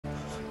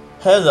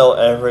Hello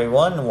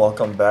everyone,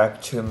 welcome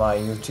back to my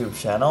YouTube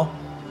channel.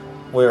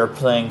 We are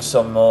playing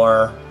some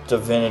more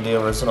Divinity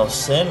Original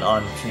Sin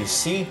on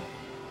PC.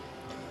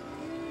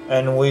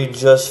 And we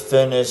just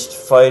finished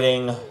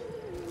fighting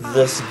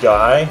this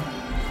guy.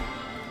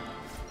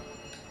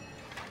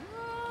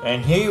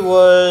 And he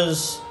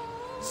was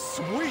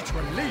sweet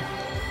relief.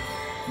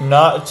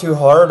 Not too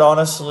hard,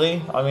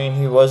 honestly. I mean,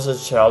 he was a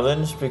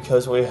challenge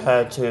because we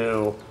had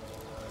to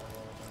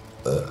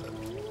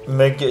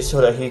make it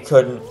so that he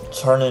couldn't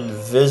turn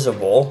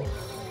invisible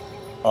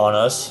on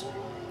us.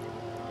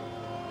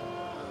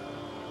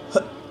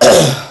 Back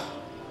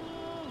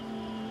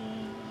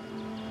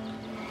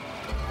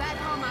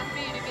on my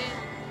feet again.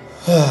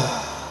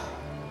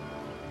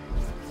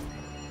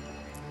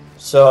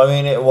 So, I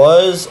mean, it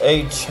was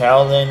a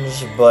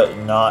challenge, but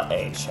not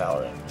a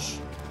challenge.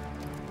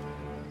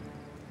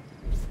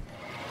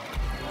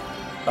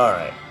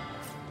 Alright.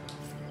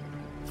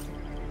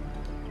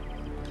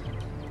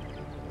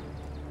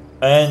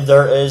 And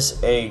there is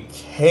a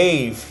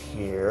cave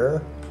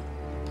here.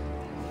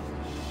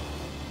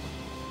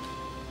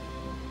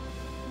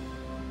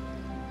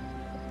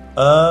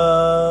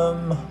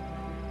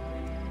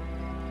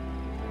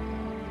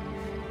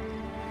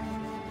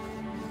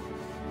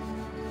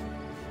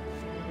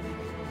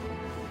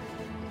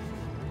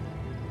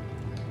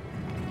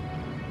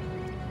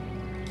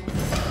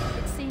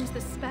 It seems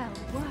the spell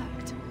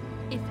worked.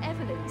 If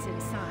Evelyn's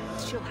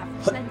inside, she'll have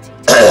plenty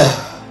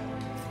to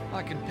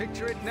I can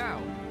picture it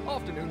now.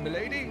 Afternoon,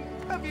 milady.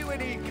 Have you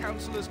any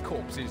councillors'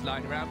 corpses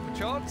lying around for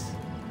chance?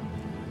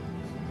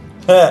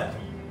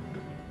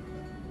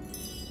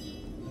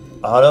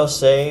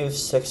 Autosave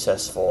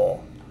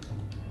successful.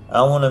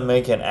 I want to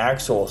make an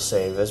actual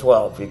save as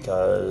well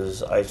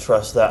because I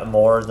trust that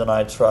more than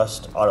I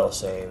trust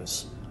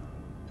autosaves.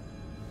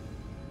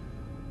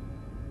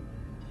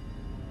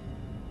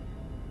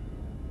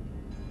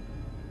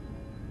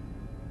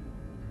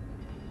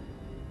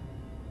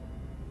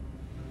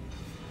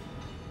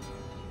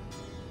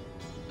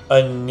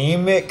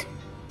 Anemic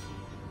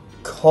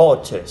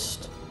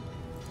cultist.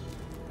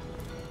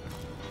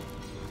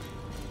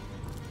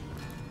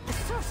 A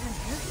sword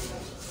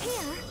center?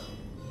 Here?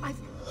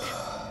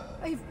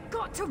 I've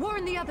got to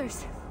warn the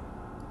others.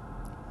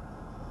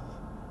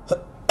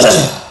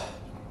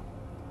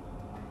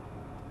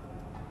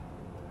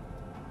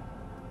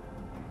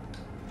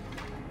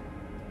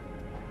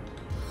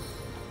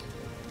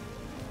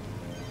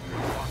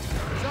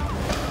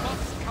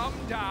 Must come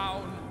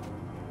down.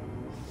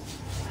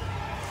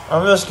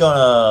 I'm just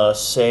gonna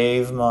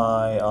save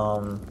my,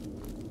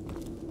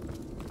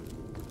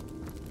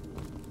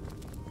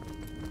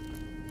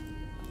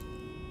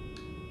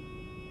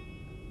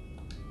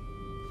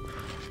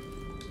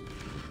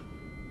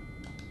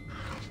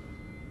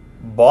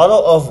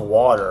 bottle of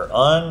water.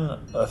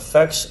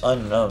 Effects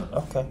unknown.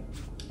 Okay.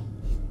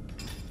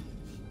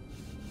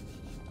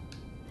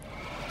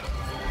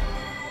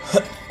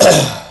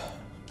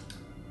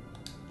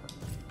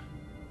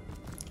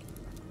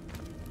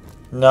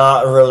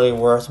 Not really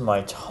worth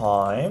my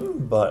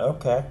time, but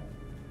okay.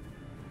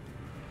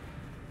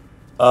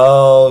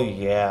 Oh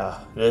yeah,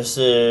 this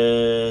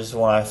is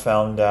when I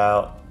found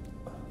out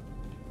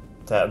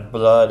that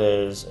blood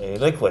is a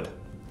liquid.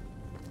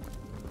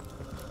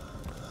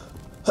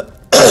 The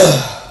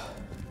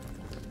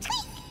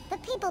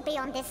people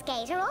beyond this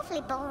gate are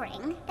awfully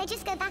boring. They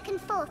just go back and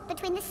forth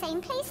between the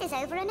same places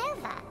over and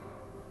over.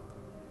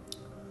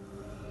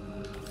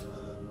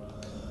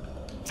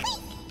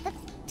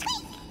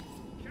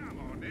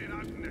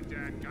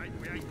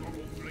 We ain't got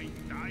all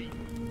bleeding day.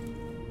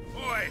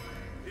 Oi!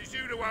 Is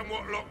you the one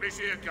what locked this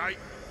here gate?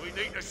 We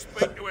need to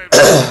speak to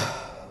everyone.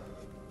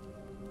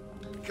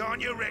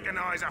 Can't you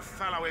recognise a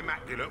fellow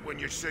immaculate when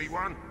you see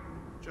one?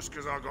 Just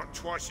because I got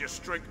twice your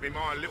strength in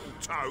my little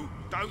toe,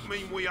 don't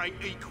mean we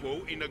ain't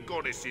equal in the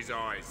goddess's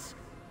eyes.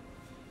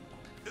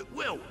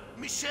 Well,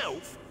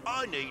 myself,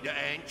 I need a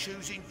hand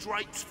choosing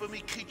drapes for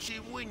me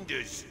kitchen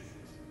windows.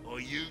 Are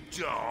you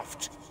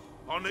daft?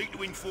 I need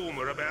to inform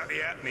her about the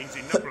happenings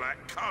in the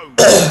Black Cove.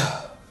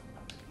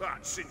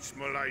 But since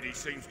Milady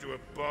seems to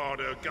have barred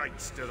her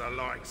gates to the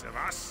likes of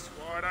us,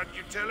 why don't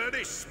you tell her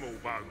this, small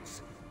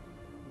bones?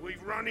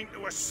 We've run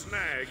into a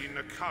snag in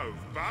the cove,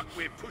 but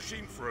we're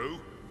pushing through.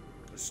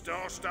 The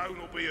Starstone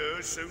will be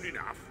hers soon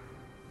enough.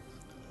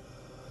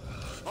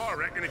 I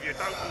reckon if you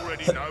don't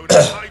already know,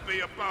 that may be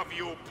above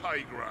your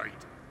pay grade.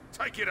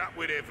 Take it up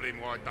with Evelyn,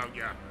 why don't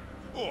you?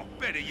 Or,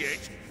 better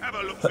yet, have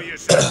a look for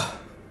yourself.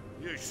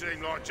 You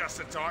seem like just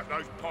the type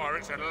those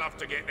pirates would love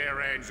to get their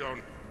hands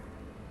on.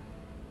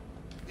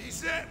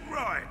 Is that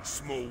right,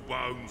 small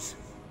bones?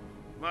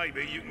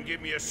 Maybe you can give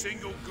me a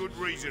single good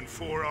reason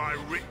for I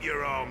rip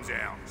your arms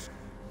out.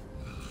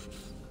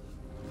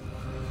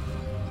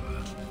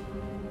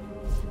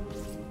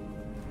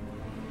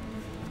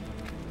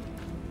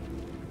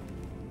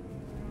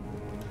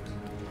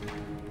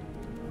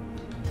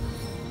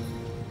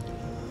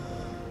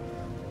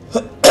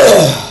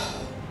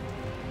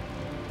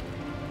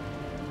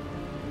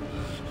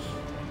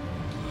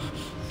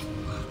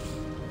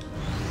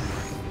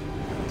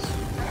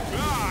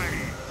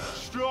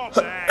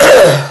 Stop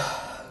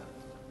that!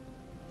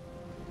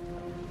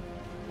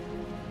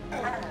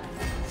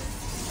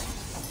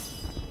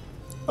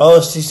 Oh,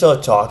 is she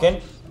still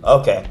talking?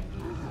 Okay.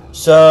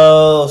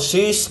 So,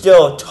 she's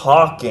still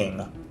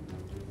talking.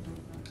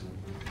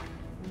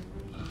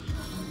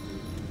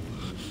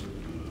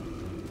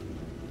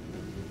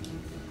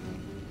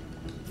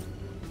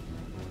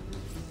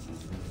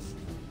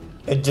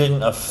 It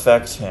didn't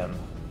affect him.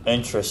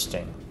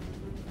 Interesting.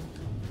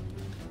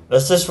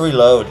 Let's just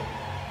reload.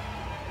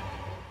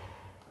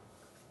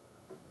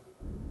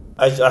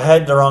 I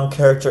had the wrong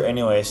character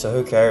anyway, so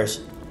who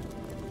cares?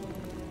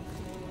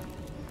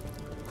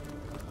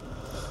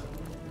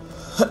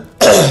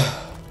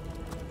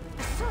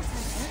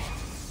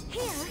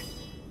 Here,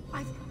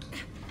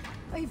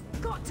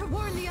 I've got to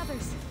warn the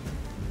others.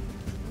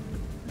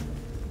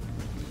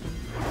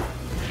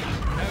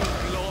 No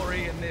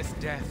glory in this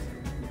death.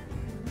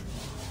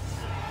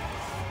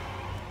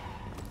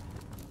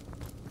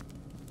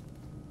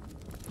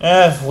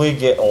 If we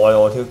get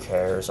oiled, who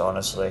cares,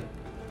 honestly?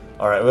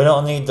 Alright, we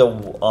don't need the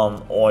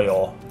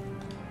oil.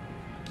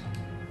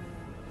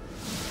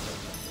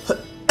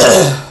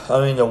 I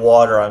mean the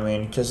water,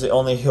 because it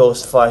only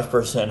heals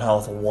 5%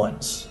 health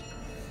once.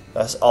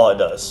 That's all it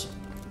does.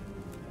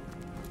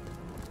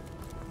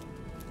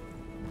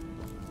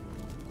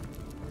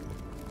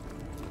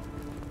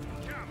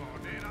 Come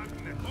on then,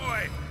 open it.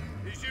 Oi,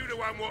 is you the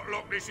one what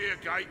locked this here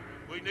gate?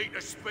 We need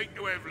to speak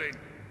to Evelyn.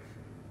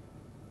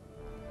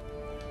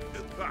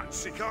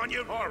 But, can't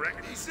you? I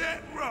reckon, is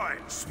that right,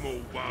 small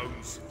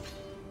bones?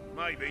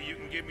 Maybe you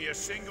can give me a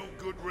single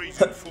good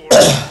reason for it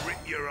to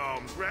rip your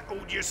arms,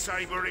 rattled your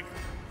sabering.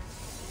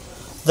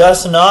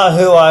 That's not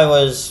who I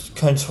was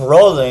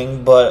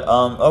controlling, but,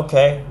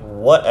 okay,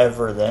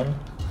 whatever then.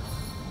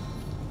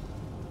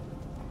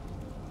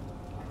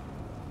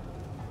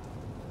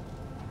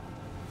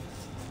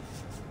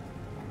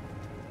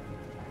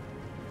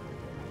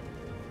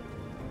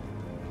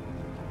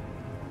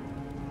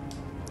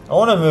 I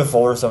want to move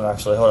forward some,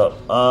 actually. Hold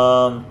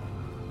up.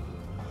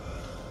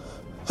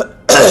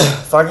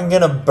 If I can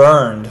get him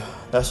burned,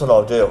 that's what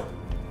I'll do.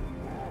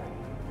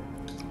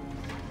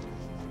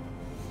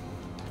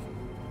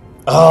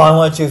 Oh, I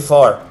went too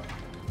far.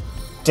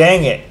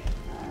 Dang it.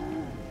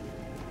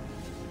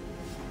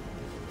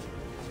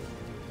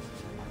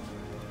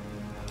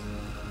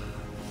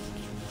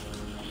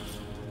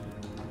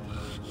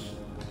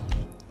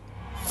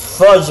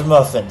 Fudge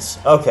muffins.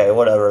 Okay,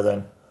 whatever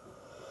then.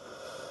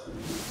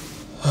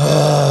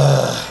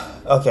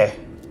 Okay.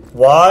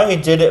 Why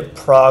did it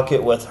proc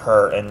it with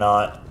her and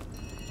not...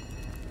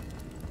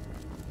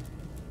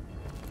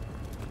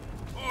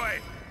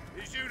 Oi,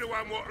 is you the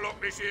one what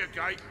locked this here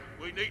gate?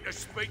 We need to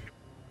speak.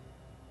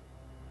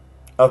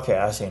 Okay,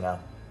 I see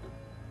now.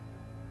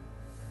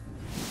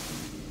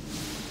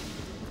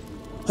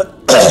 Come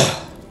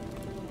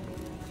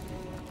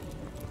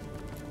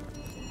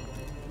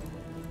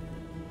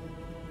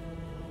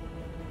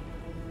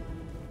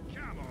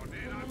on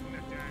then, open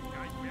the damn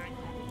gate. We ain't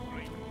got a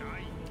bleeding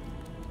day.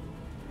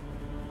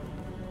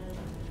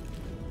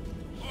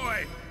 Oi,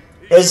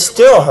 It's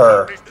still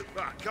her.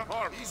 Come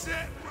on, is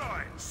that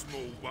right,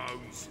 small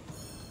bones?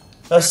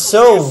 That's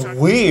so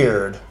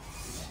weird.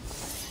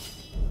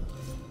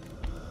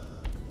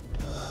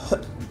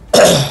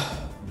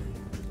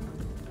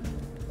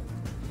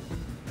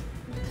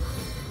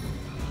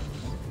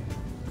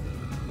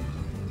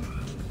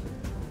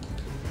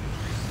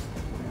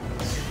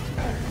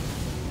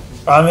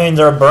 I mean,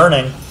 they're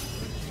burning.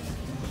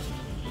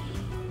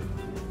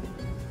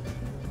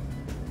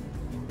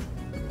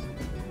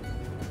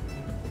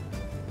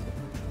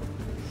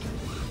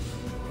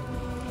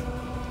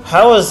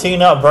 How is he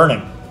not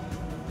burning?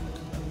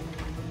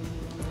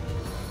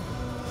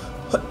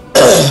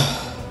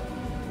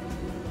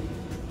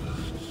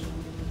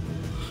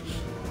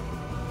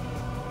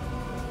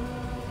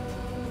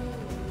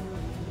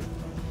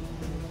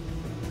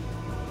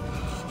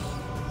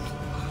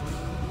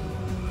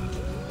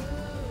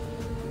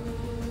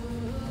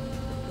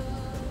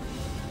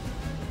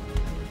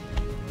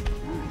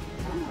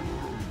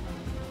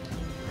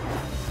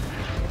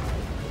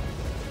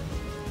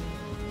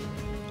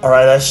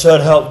 Alright, that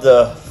should help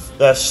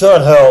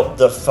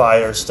the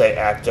fire stay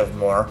active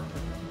more.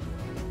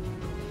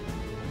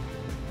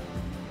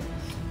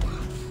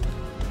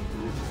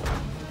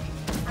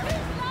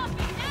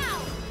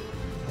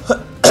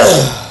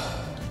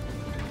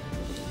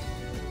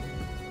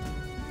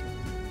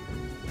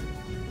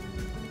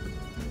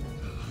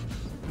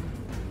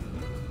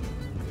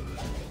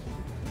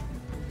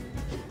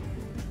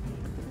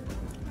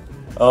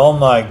 Oh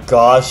my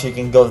gosh, you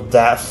can go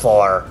that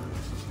far.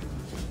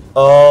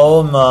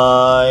 Oh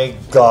my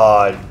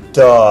god,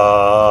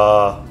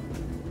 duh.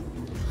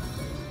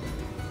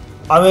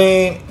 I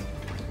mean,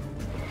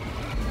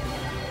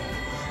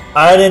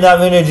 I did not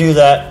mean to do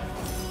that.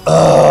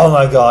 Oh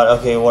my god,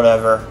 okay,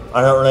 whatever.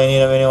 I don't really need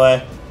him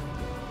anyway.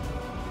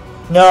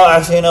 No,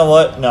 actually, you know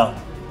what? No.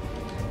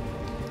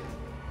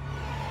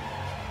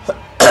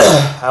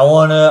 I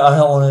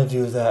don't wanna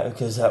do that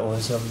because that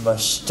was a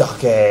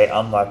mistake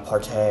on my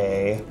part.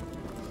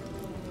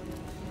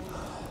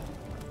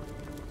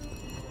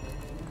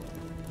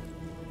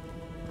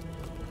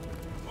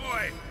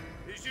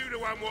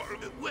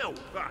 Well,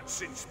 but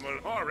since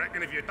I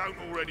reckon if you don't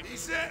already...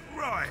 Is that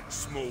right,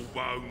 small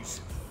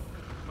bones?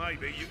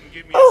 Maybe you can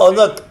give me Oh,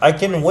 look, I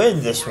can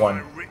win this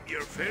one.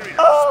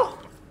 Oh.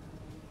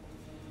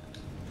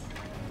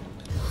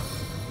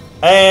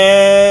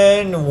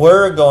 And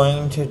we're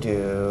going to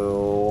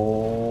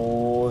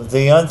do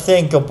the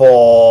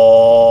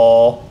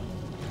unthinkable.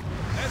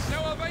 There's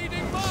no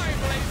evading my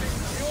blazing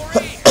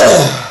fury.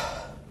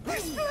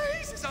 This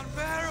place is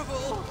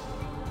unbearable.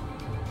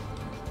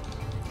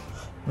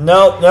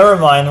 Nope, never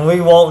mind.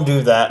 We won't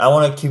do that. I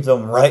want to keep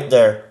them right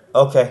there.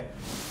 Okay.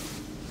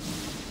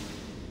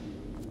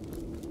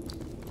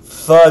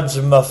 Fudge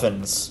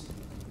muffins.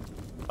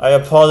 I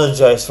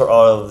apologize for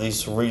all of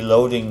these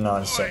reloading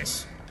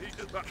nonsense.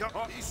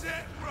 Is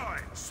that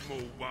right,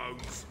 small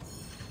bones?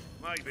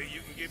 Maybe you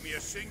can give me a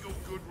single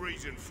good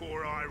reason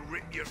for I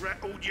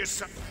rattled your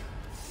son.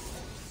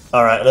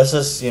 Alright, let's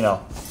just, you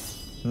know,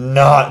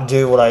 not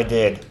do what I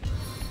did.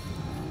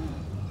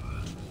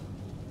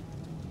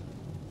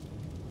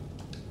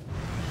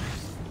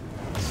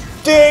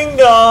 Ding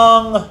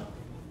dong!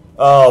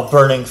 Oh,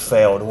 burning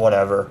failed,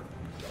 whatever.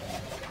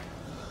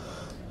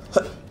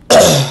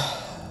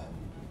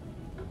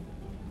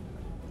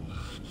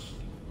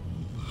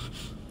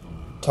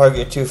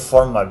 Target too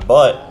far in my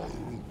butt.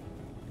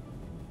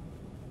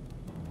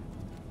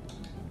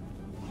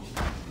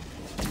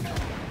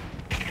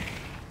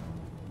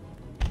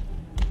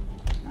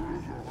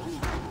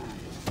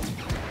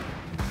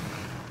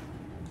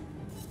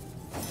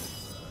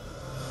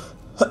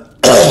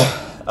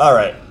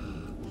 Alright.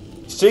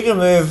 She can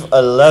move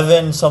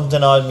 11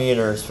 something odd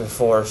meters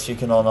before she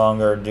can no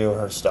longer do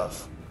her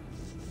stuff.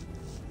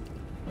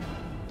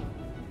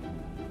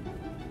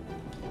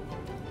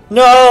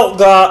 No,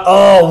 God.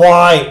 Oh,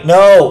 why?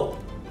 No.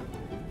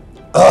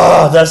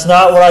 Oh, that's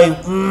not what I...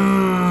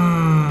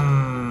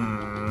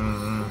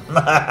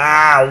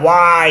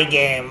 Why,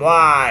 game?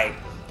 Why?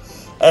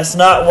 That's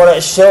not what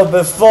it showed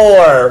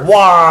before.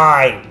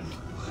 Why?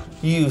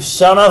 You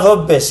son of a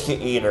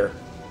biscuit eater.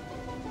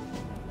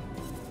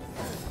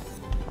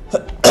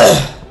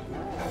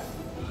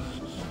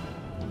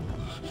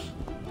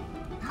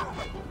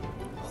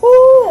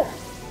 Whoo.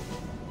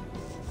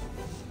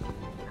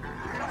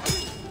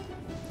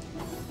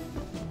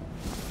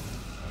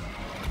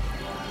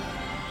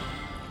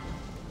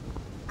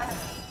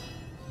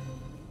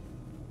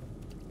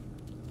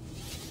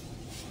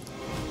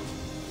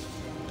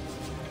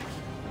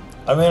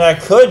 I mean, I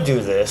could do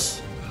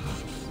this.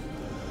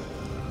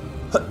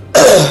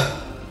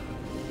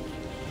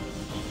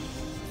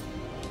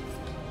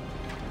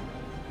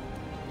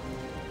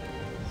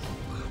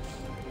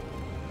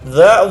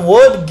 That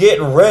would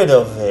get rid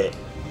of it.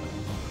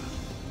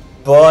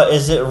 But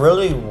is it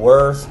really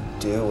worth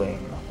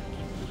doing?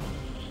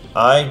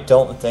 I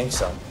don't think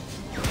so.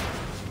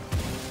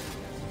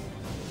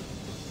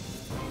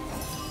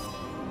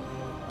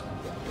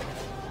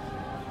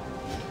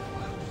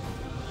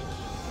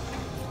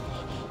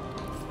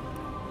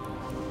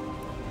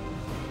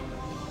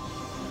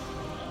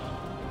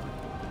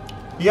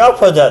 Yeah, I'll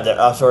put that there.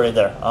 Oh, it's already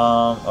there.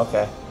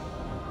 Okay.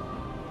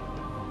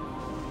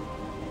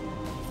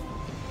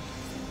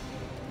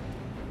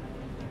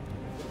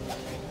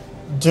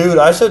 Dude,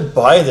 I should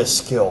buy this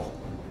skill.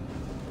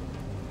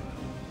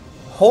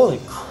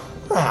 Holy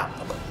crap.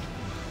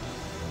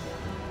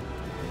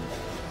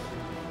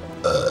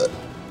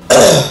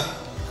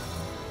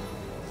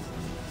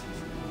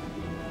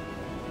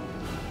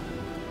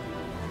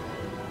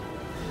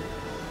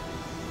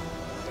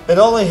 It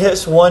only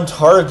hits one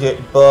target,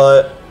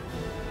 but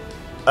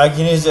I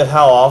can use it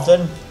how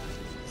often?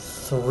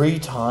 3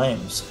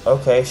 times.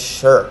 Okay,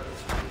 sure.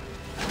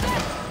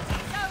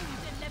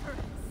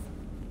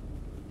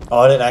 Oh,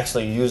 I didn't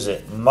actually use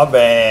it. My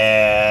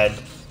bad.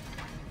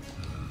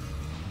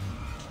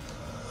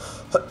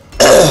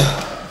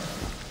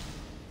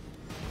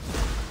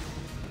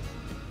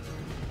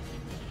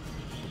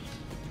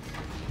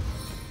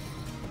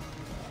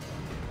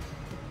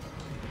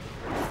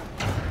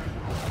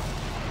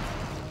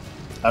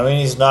 I mean,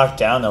 he's knocked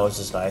down though, which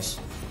is nice.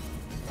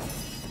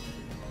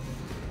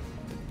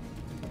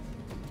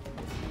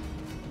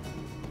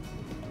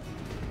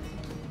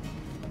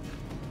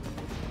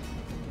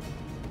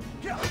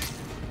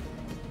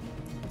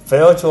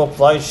 Fail to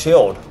apply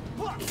shield.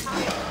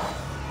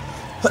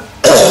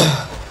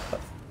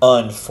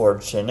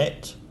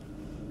 Unfortunate.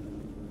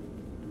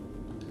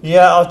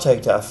 Yeah, I'll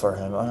take that for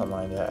him. I don't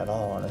mind that at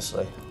all,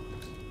 honestly.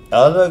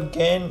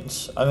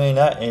 Elegant. I mean,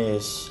 that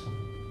is...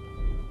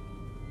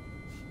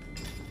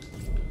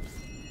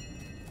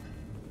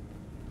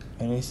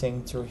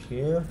 Anything through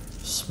here?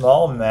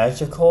 Small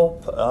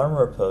magical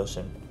armor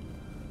potion.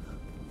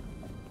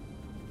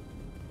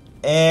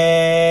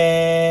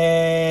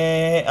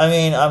 And I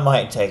mean, I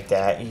might take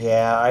that.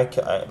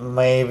 Yeah,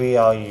 maybe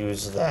I'll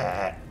use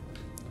that.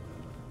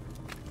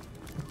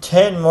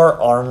 10 more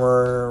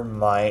armor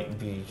might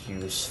be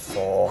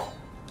useful.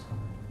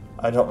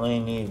 I don't really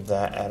need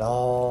that at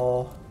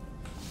all.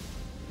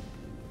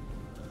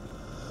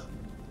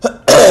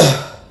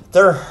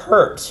 They're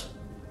hurt.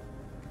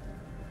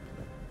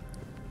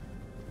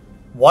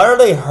 Why are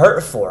they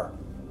hurt for?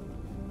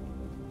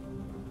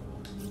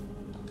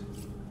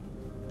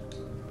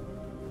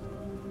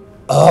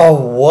 Oh,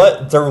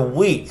 what? They're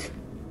weak.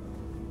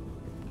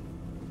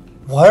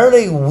 Why are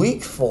they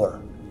weak for?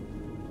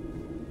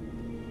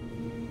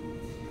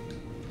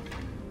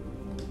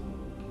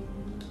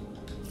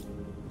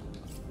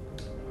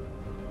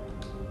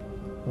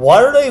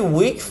 What are they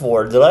weak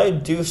for? Did I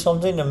do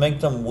something to make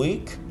them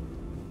weak?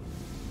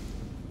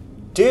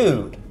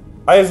 Dude,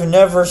 I've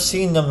never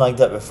seen them like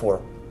that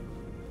before.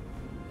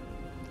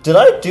 Did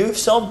I do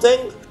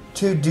something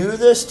to do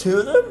this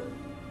to them?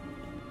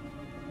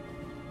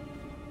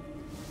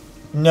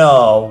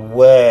 No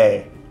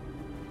way.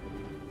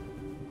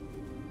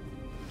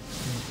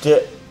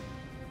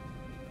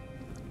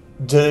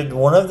 Did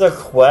one of the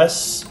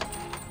quests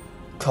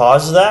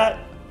cause that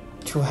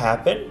to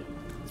happen?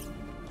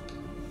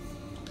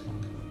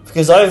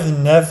 Because I've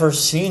never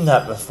seen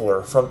that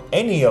before from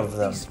any of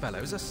them. These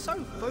fellows are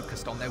so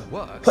focused on their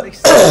work, they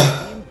seem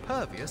to be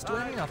impervious to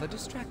any other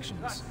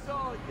distractions.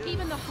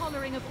 Even the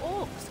hollering of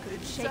orcs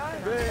couldn't shake them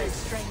under their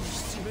strange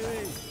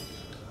stupor.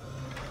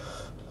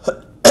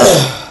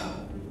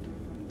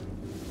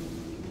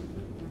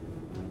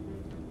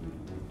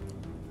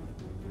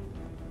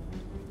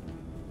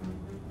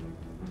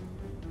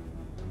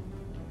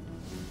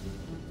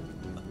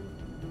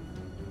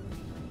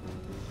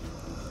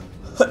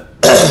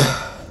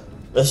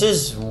 This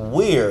is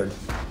weird.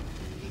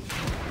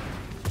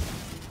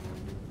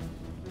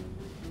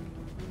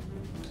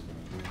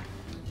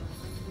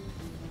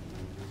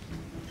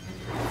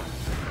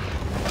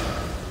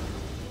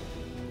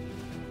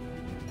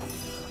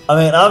 I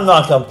mean, I'm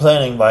not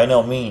complaining by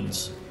no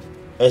means.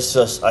 It's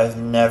just I've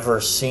never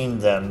seen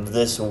them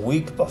this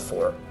weak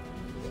before.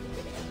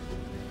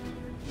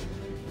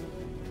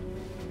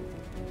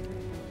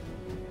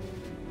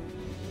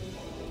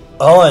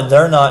 Oh, and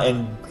they're not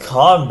in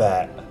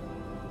combat.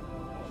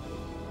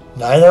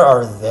 Neither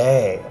are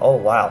they. Oh,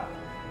 wow.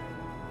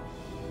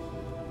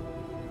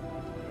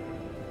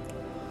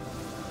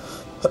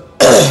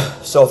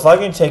 So if I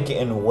can take it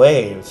in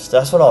waves,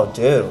 that's what I'll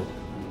do.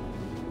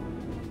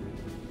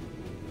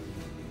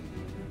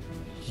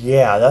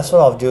 Yeah, that's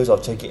what I'll do is I'll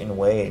take it in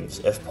waves,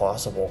 if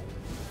possible.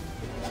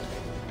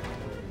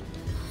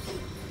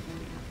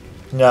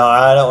 No,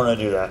 I don't want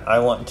to do that. I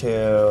want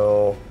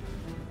to...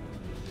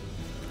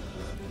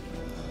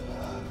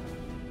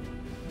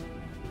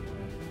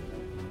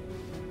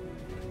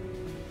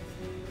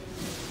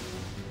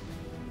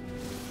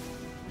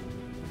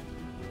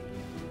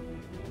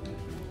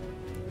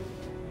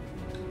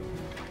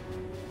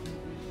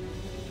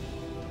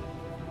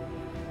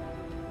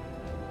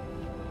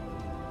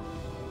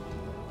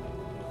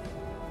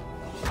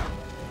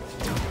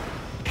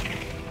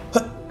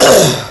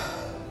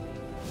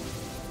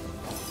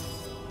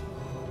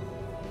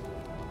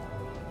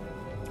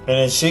 And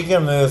then she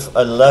can move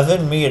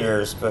 11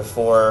 meters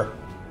before...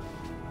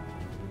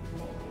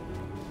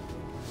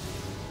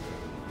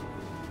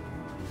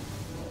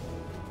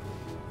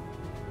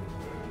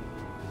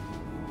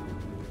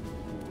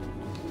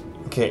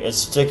 Okay, it's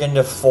sticking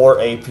to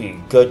 4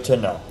 AP. Good to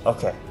know.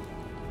 Okay.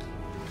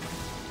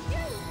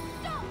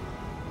 Stop!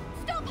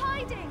 Stop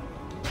hiding!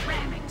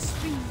 Ramming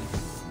speed.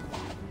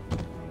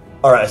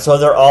 Alright, so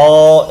they're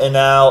all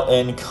now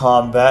in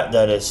combat.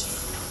 That is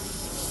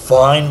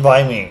fine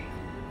by me.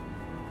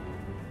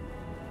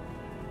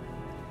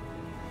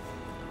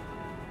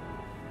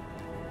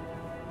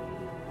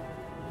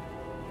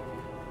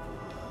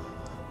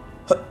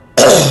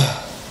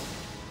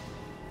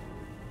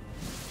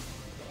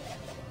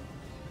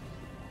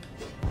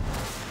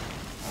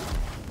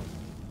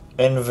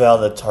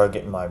 Invalid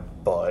target in my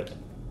butt.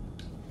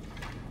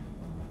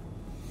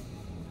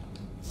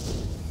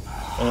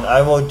 And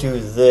I will do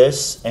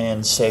this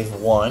and save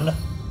one.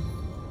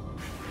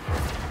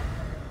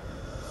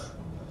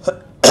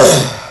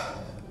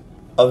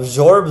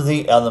 Absorb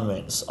the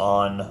elements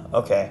on...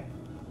 Okay.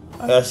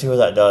 I gotta see what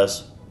that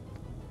does.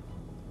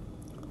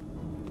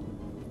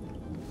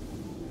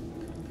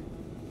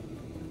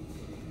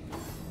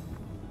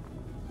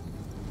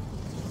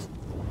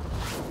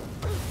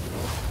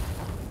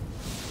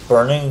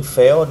 Burning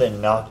failed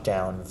and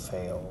knockdown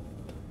failed.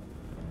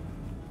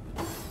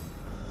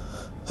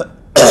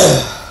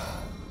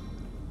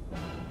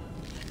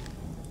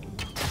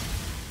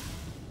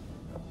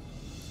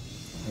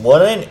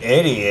 What an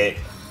idiot.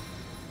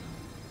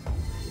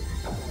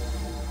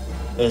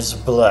 Is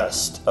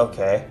blessed.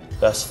 Okay,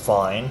 that's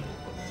fine.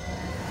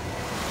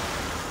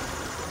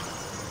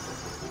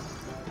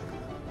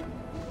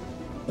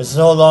 It's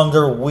no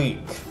longer weak.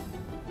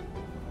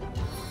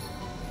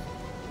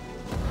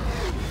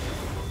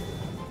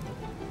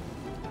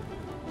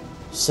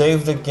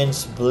 Saved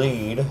against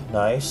bleed.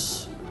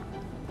 Nice.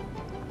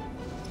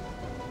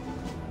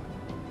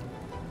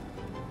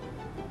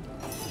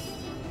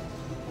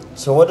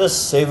 So what does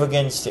save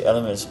against the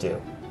elements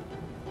do?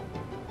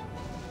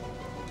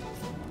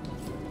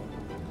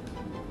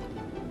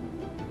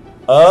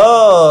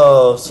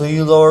 Oh, so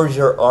you lowered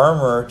your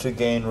armor to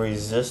gain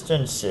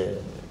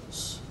resistances.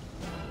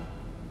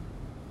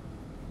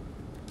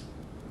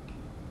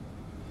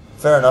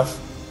 Fair enough.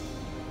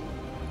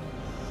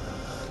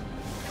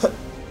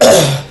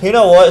 You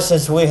know what?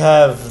 Since we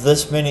have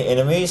this many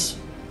enemies,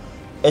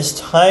 it's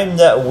time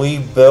that we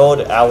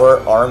build our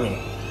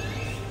army.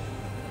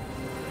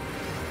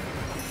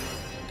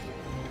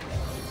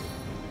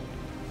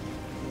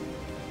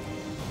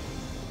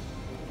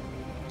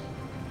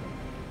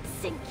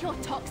 Sink your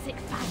toxic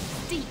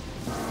fangs deep.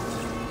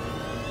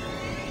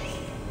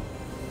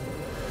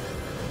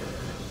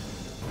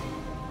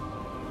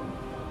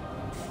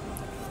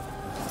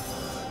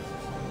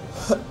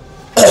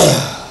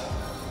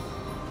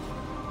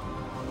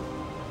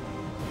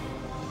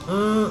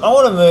 I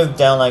want to move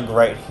down like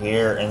right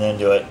here and then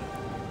do it.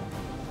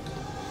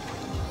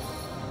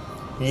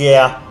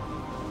 Yeah.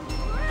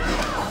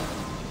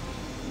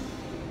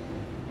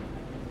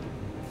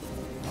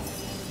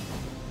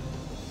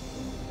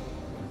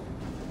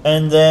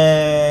 And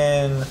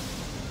then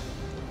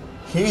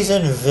he's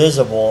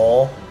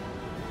invisible.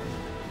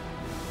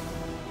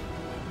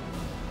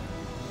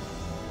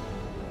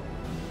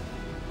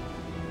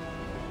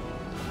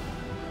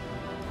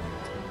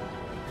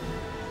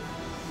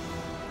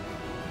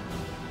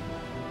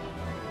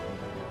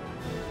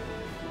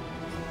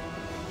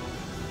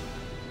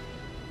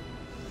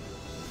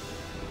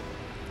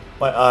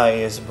 My eye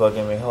is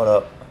bugging me. Hold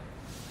up.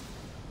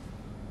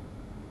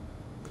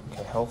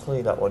 Okay,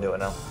 hopefully that will do it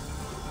now.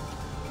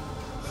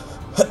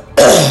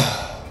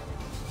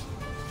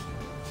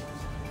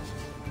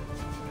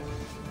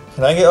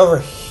 Can I get over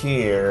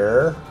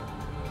here?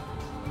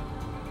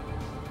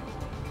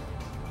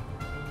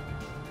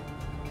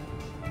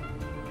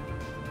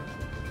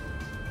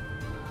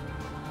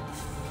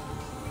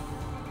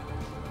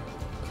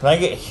 Can I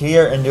get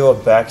here and do a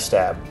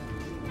backstab?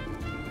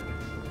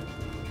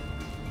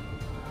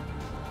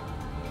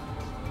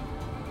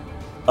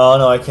 Oh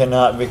no, I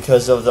cannot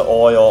because of the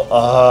oil.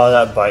 Oh,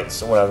 that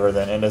bites. Whatever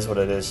then, it is what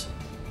it is.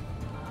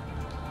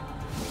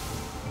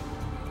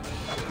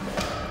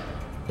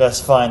 That's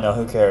fine though,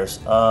 who cares?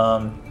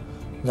 Not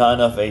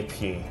enough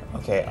AP.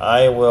 Okay,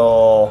 I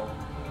will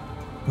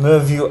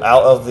move you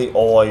out of the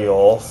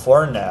oil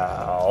for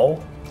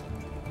now.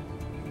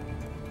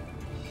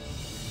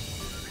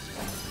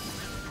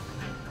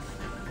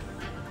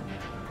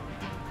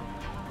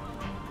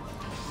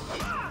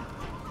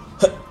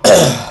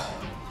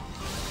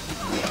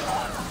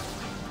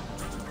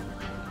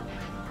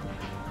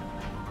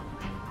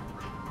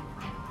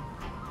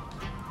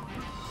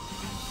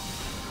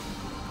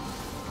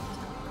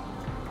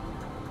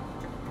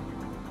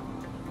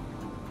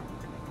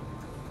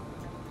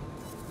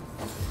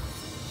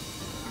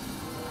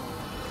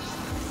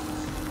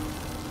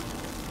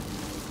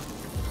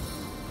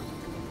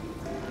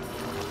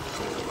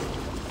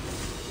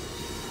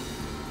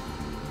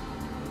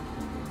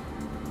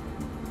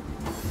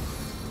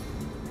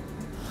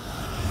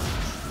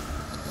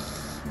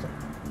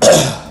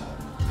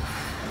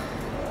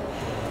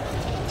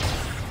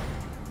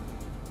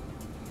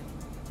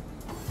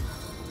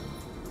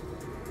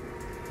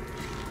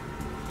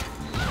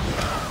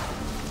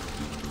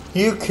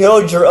 You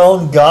killed your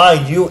own guy,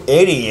 you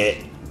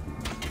idiot.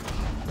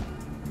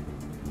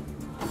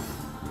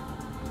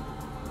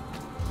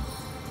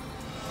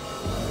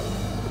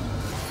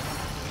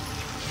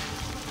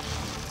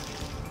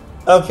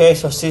 Okay,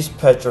 so she's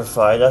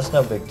petrified. That's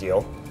no big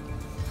deal.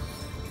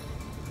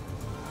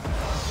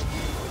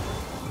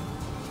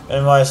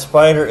 And my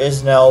spider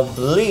is now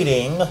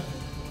bleeding.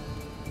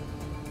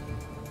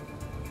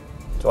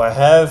 Do I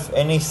have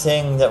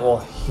anything that will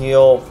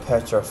heal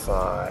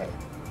petrify?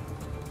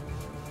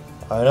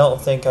 I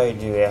don't think I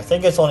do. I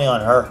think it's only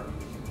on her.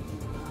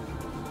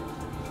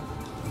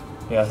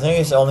 Yeah, I think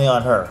it's only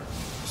on her.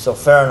 So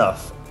fair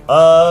enough.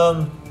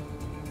 I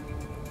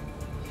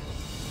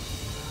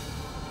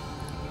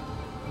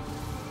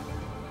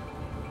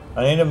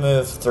need to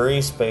move 3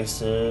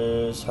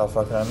 spaces. How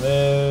far can I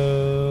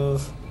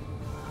move?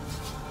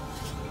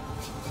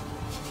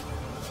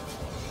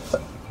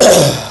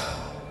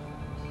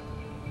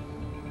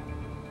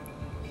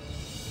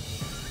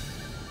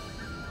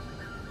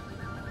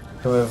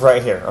 Can move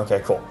right here. Okay,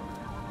 cool.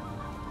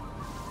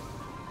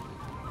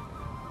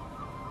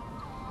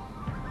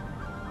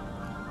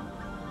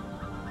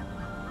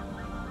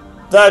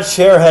 That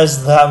chair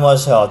has that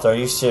much health. Are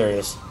you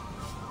serious?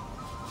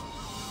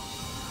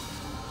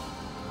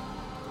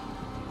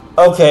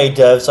 Okay,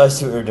 devs, I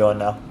see what you're doing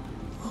now.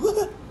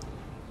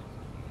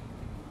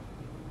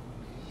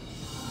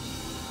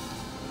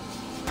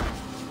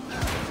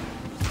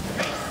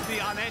 Face the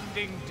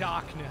unending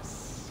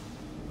darkness.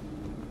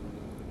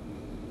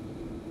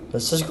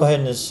 Let's just go ahead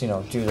and just, you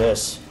know, do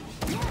this.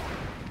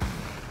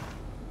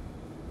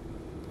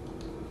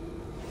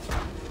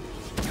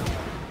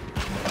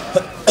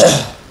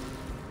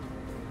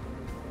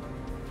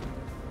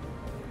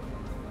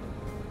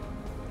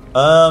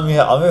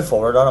 Yeah, I'll move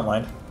forward, I don't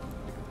mind.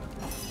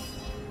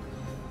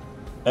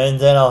 And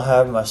then I'll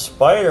have my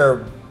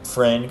spider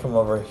friend come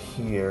over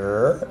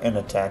here and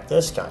attack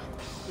this guy.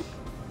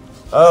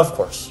 Of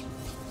course.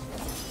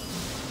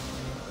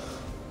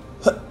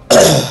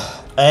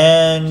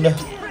 And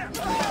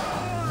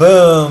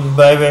boom,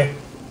 baby.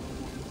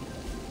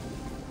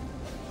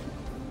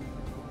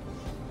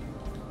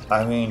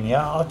 I mean,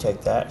 yeah, I'll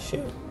take that.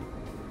 Shoot.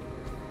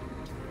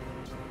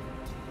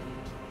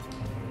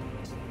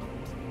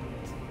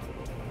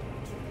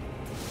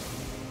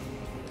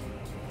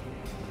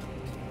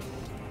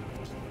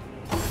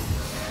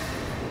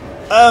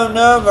 Oh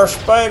no, my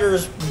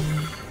spider's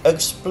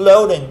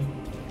exploding.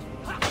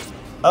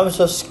 I'm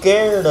so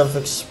scared of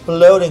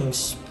exploding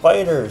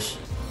spiders.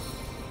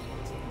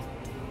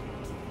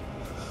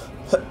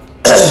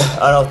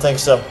 I don't think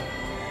so.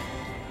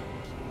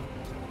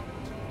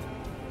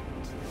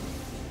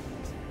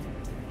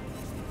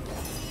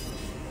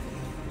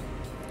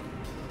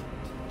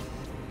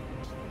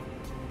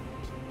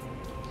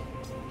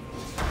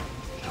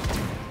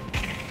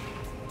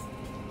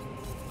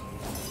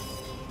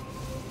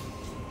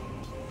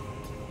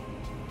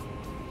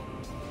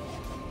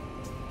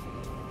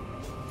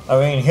 I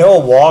mean,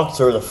 he'll walk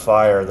through the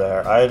fire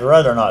there. I'd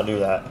rather not do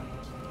that.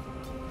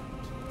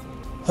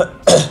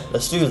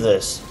 Let's do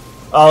this.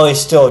 Oh, he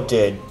still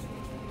did.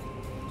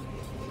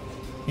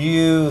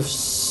 You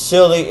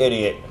silly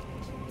idiot.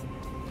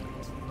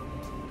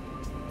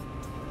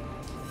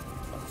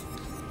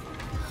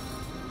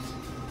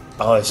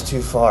 Oh, it's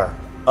too far.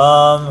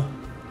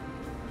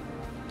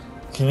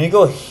 Can you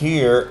go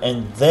here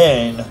and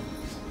then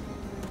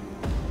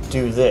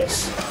do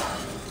this?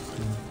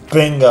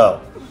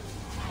 Bingo.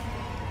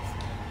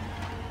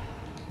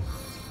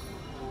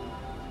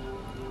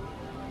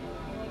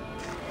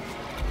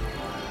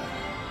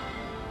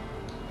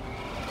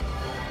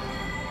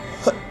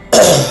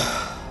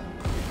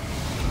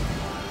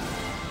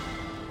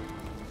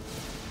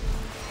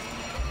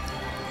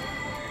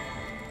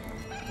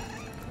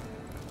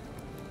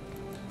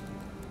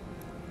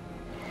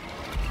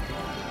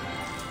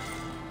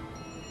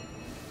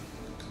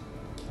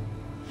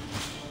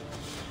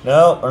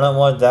 No, I don't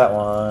want that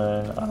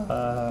one.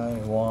 I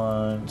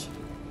want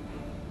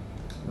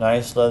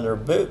nice leather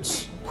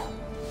boots.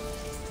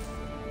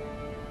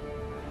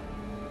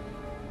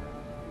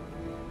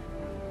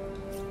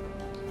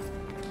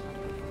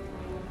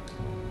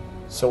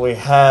 So we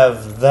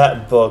have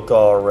that book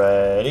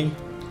already.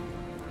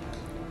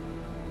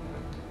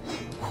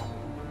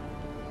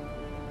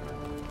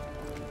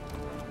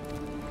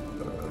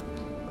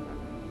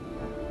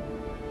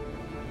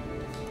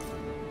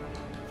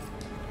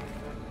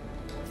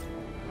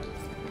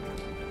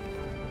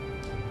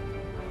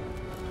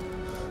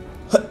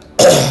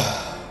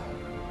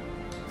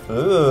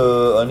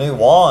 Ooh, a new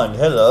wand.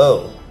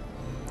 Hello.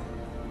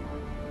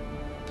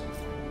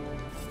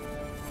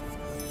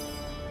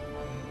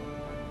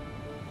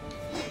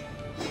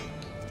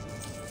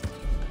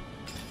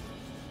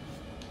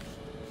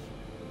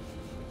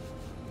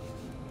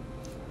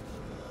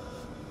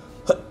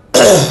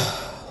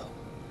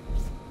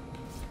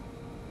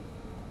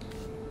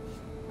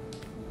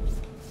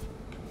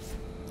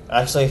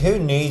 Actually, who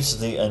needs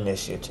the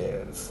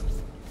initiative?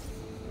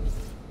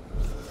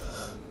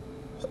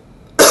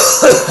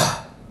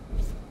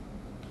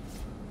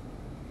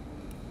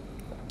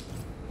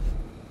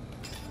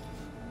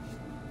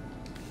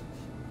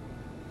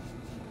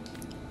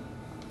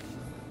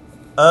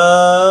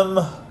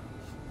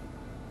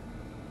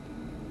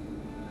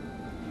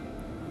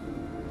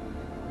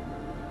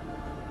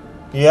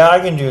 Yeah, I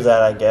can do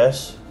that, I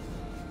guess.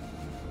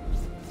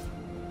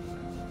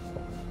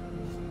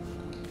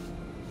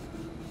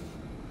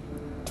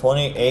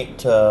 $28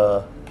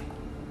 to...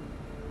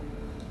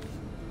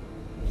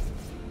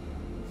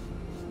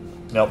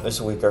 Nope, it's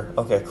weaker.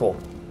 Okay, cool.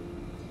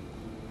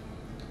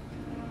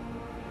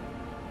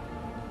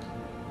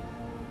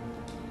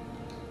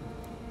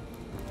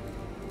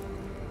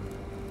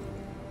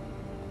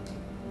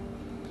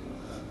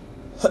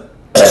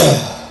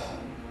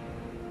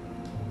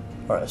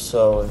 Alright,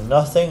 so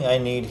nothing I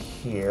need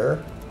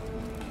here.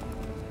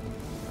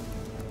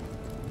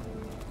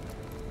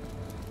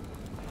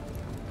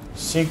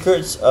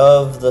 Secrets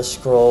of the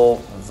Scroll,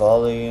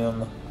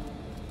 volume.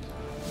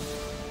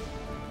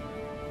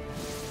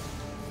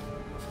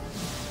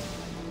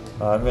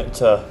 I meant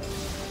to...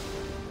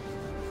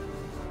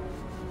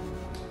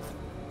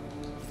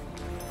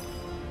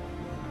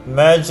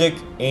 Magic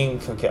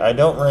ink. Okay, I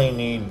don't really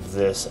need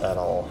this at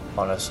all,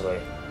 honestly.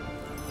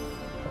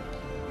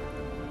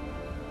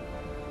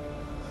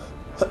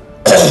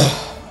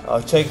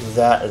 I'll take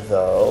that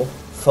though.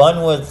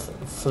 Fun with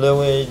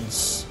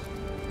fluids.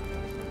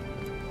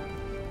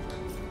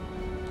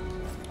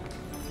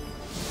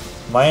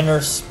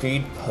 Minor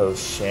speed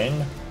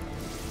potion.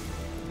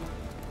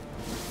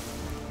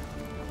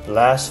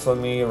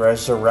 Blasphemy,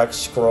 resurrect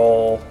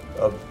scroll,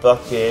 a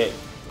bucket,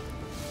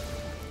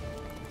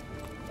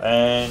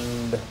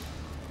 and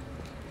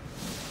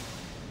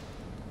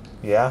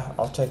yeah,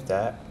 I'll take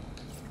that.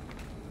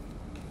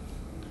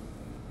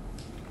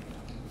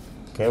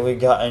 Okay, we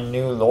got a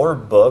new lore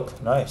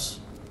book. Nice.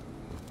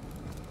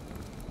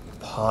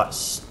 Pot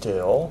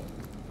still.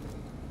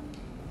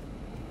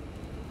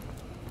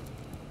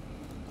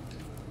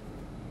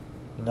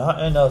 Not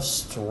enough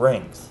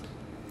strength.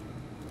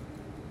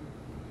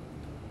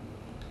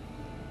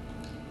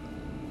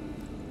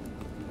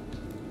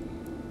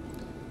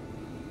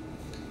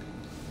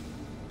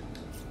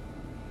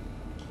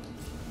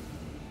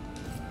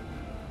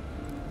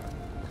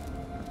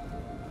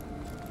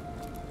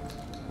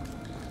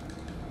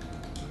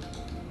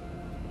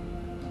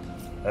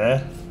 Eh?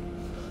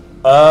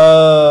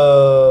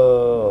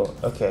 Oh,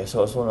 okay,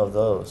 so it's one of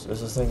those.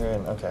 This is thinking,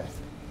 okay.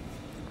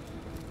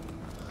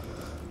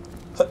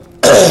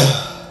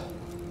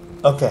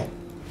 Okay.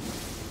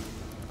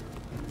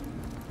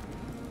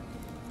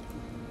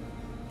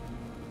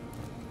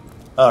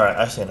 Alright,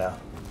 I see now.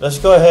 Let's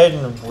go ahead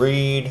and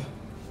read.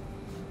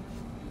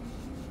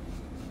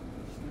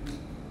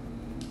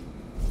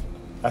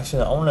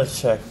 Actually, I want to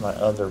check my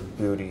other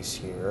beauties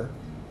here.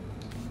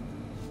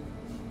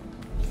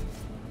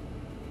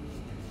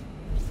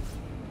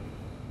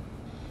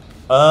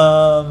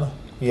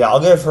 Yeah,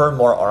 I'll give her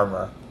more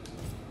armor.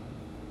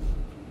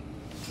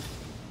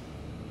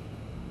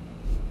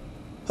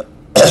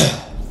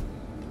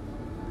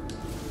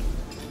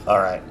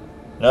 Alright.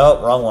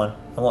 No, wrong one.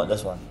 I want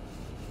this one.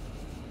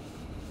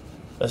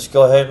 Let's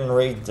go ahead and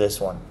read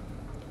this one.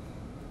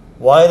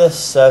 Why the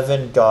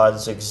 7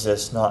 gods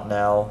exist not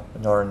now,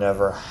 nor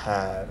never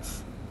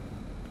have.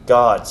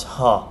 Gods,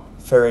 huh?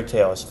 Fairy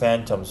tales,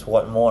 phantoms,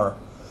 what more?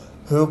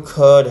 Who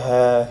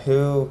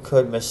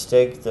could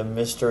mistake the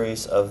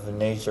mysteries of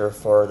nature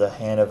for the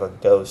hand of a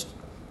ghost?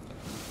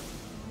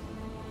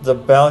 The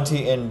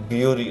bounty and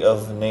beauty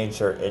of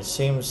nature, it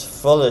seems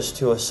foolish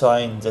to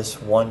assign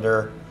this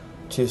wonder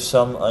to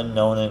some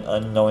unknown and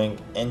unknowing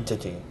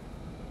entity.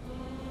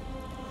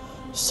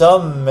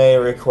 Some may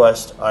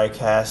request I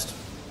cast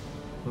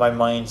my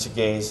mind's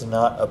gaze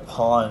not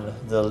upon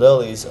the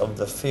lilies of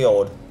the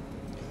field,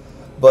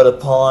 but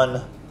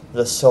upon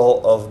the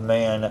soul of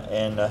man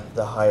and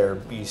the higher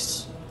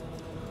beasts.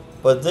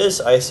 But this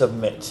I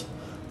submit,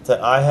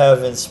 that I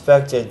have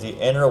inspected the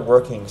inner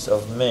workings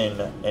of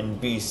men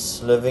and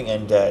beasts living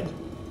and dead,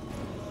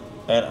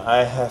 and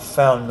I have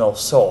found no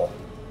soul.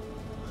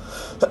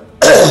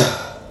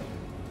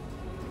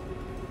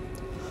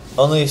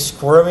 Only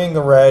squirming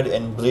red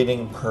and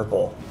bleeding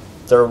purple.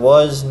 There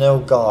was no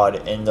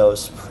God in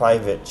those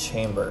private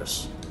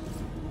chambers.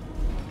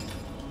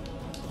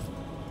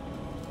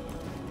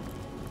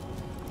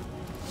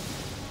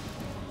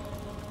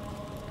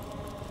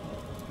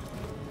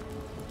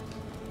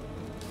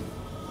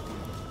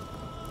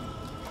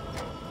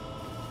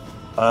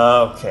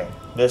 Okay,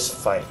 this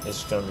fight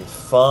is gonna be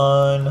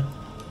fun.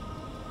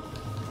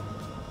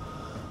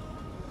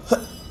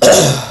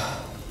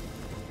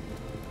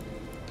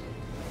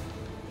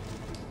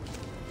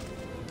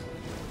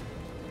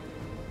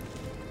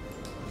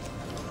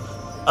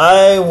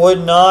 I would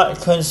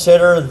not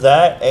consider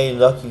that a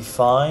lucky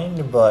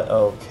find, but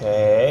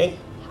okay.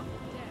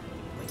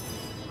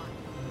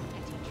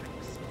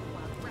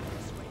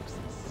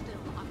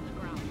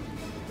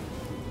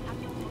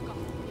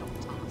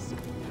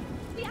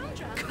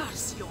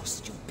 Curse your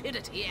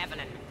stupidity,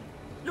 Evelyn.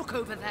 Look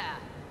over there.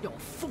 Your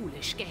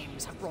foolish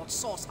games have brought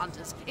source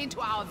hunters into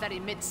our very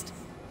midst.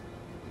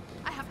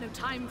 I have no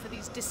time for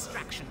these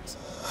distractions.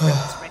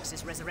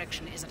 Rex's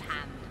resurrection is at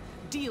hand.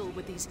 Deal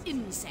with these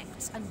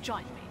insects and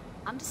join me.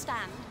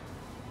 Understand?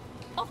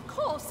 Of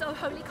course, O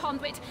Holy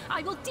Conduit.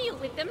 I will deal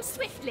with them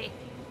swiftly.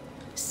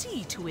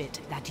 See to it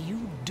that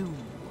you do.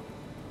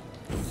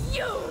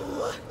 You!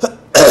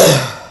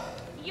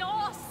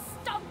 Your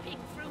stomping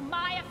through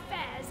my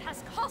affairs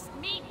has cost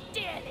me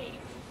dearly.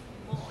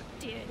 More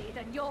dearly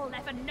than you'll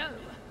ever know.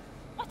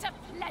 What a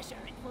pleasure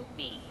it will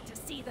be to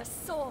see the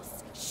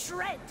source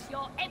shred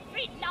your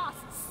every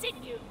last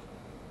sinew.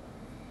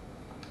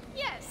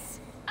 Yes,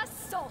 a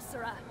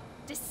sorcerer,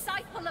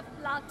 disciple of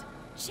blood,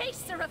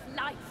 chaser of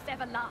life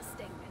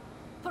everlasting.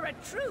 For a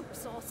true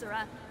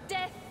sorcerer,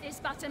 death is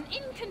but an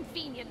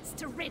inconvenience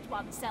to rid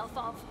oneself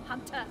of,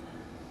 Hunter.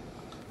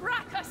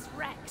 Brachus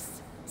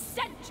Rex,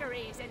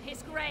 centuries in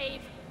his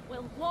grave,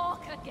 will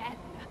walk again,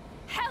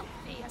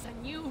 healthy as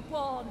a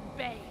newborn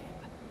babe.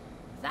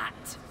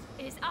 That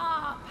is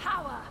our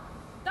power,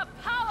 the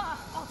power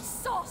of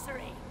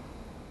sorcery.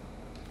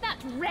 That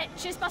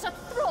wretch is but a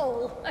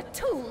thrall, a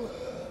tool,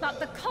 but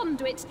the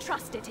conduit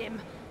trusted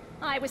him.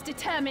 I was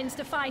determined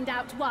to find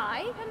out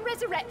why, and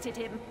resurrected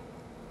him.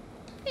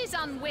 His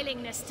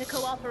unwillingness to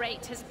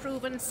cooperate has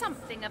proven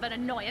something of an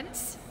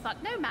annoyance,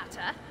 but no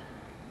matter.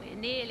 We're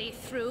nearly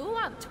through,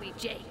 aren't we,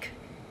 Jake?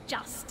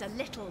 Just a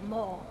little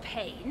more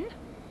pain.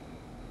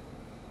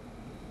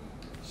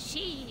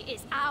 She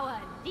is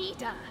our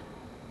leader.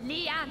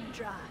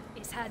 Leandra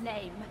is her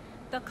name.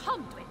 The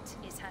conduit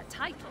is her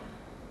title.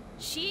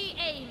 She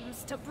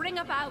aims to bring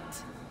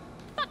about...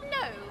 But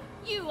no,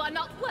 you are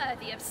not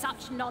worthy of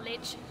such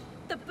knowledge.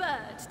 The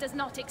bird does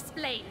not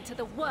explain to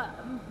the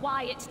worm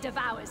why it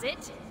devours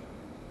it.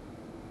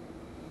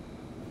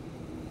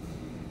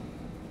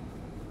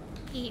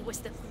 He was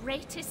the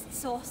greatest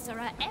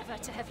sorcerer ever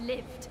to have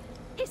lived.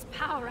 His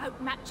power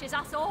outmatches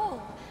us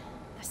all.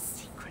 The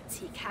secrets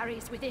he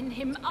carries within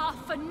him are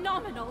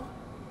phenomenal.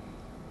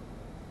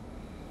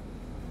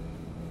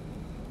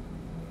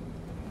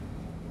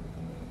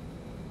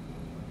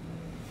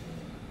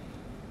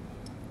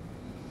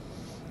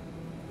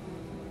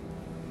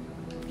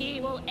 He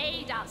will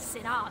aid us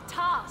in our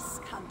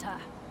task, Hunter.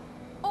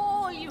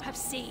 All you have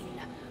seen,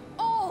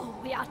 all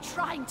we are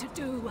trying to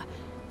do,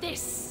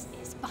 this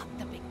is but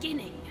the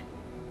beginning.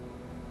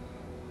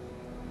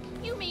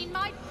 You mean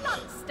my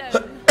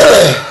bloodstone?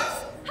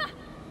 Ha!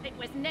 It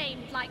was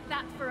named like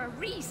that for a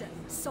reason,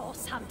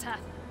 Source Hunter.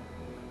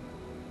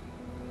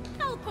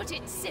 I'll put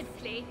it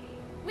simply.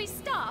 We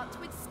start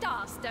with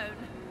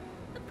Starstone.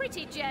 A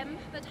pretty gem,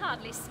 but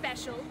hardly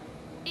special.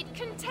 It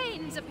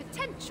contains a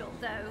potential,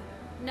 though,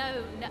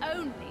 known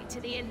only to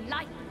the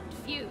enlightened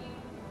few.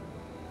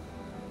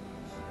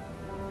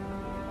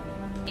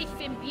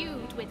 If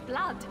imbued with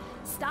blood,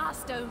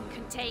 Starstone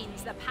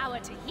contains the power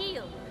to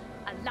heal.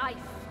 A life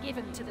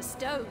given to the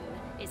stone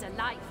is a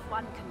life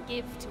one can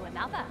give to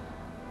another.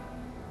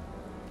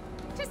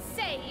 To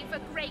save a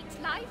great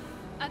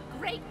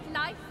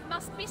life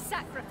must be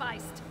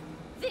sacrificed.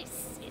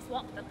 This is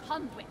what the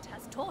conduit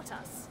has taught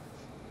us.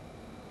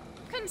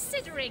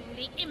 Considering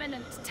the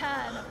imminent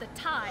turn of the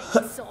tide,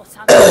 Source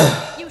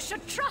Hunter, you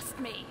should trust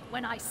me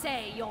when I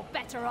say you're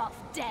better off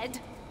dead.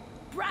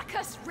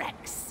 Brachus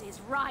Rex is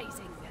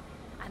rising,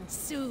 and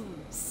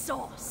soon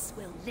Source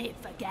will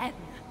live again.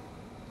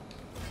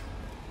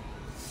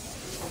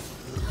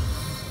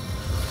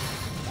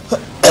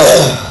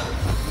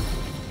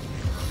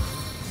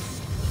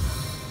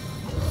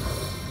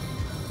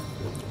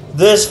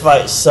 This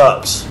fight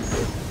sucks.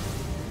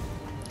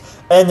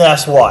 And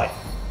that's why.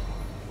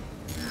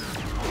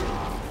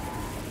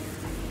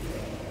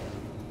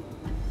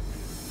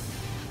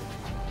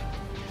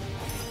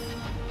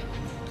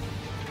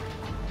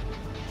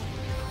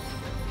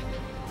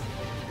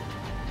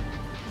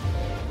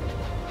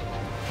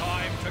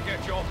 Time to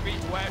get your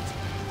feet wet.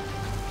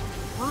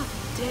 What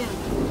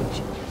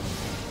damage?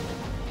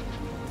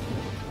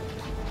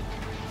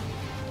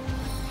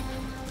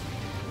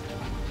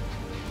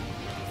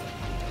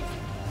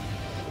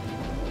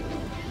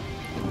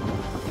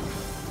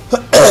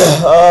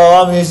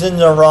 Oh, I'm using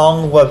the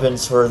wrong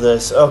weapons for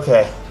this.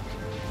 Okay.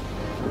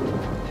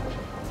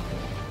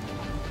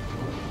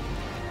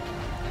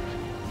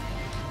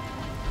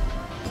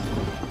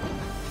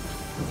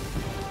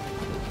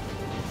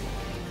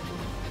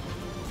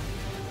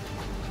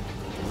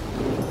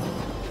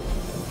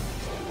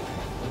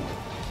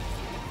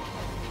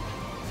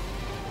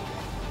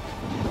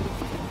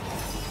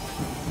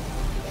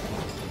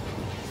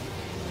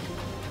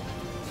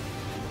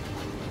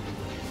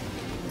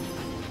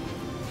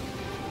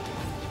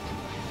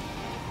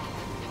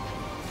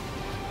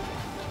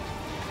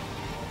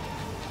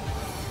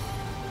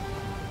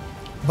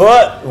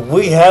 But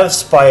we have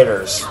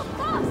spiders.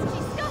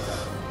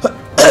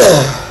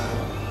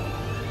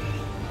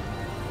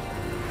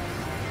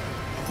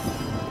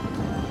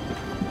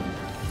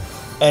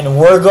 And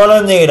we're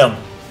gonna need them.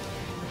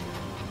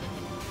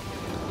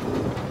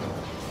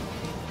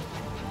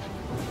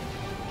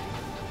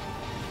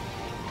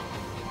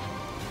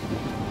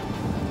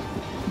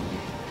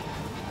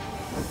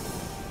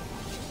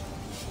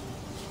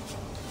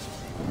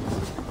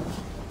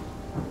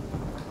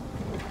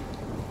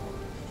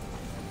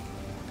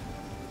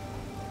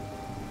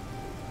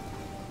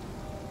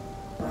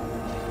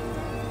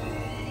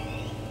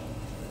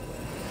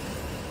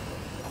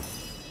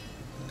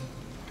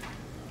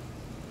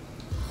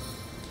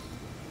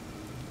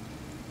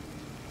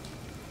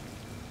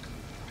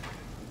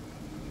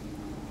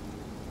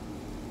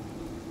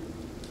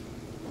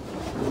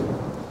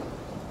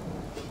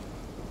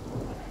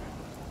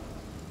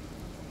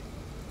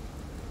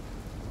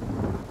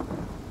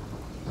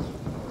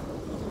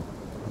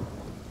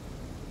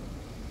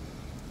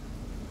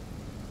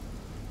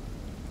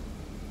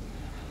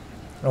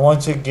 I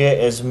want to get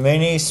as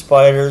many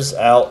spiders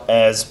out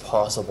as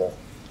possible.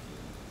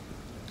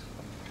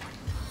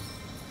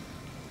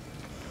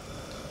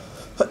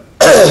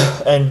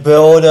 And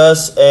build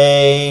us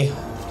a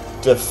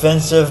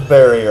defensive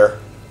barrier.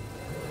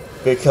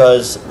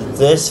 Because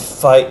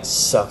this fight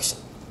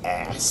sucks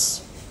ass.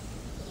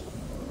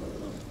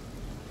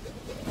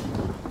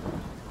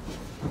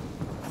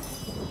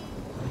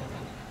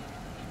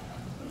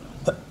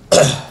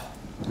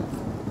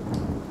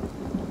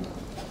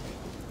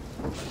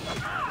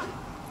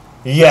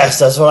 Yes,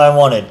 that's what I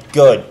wanted.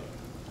 Good.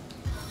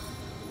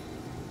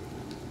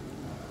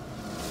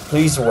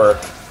 Please work.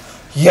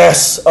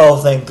 Yes! Oh,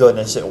 thank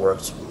goodness it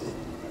worked.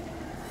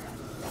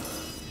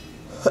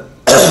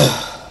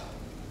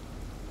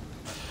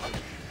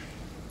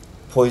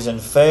 Poison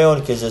failed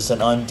because it's an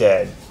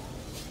undead.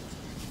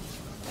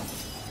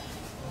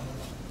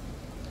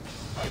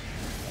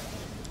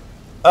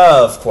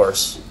 Of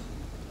course.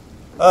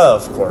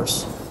 Of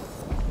course.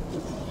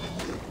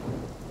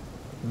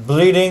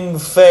 Bleeding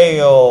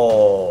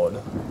failed.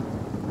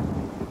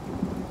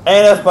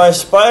 And if my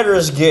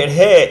spiders get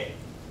hit,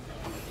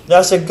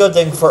 that's a good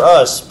thing for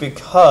us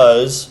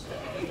because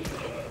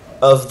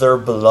of their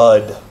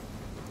blood.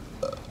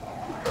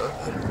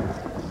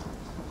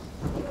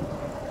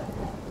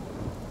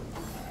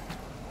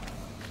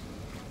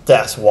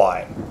 That's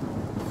why.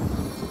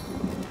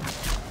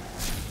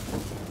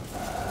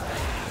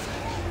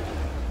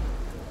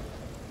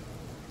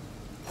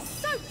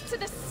 Soaked to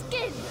the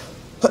skin.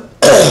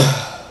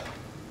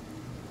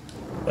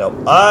 Now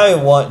I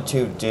want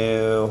to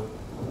do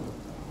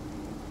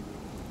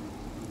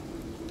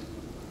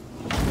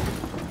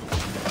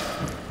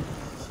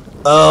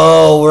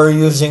Oh, we're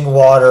using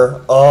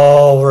water.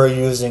 Oh, we're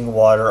using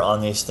water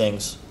on these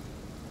things.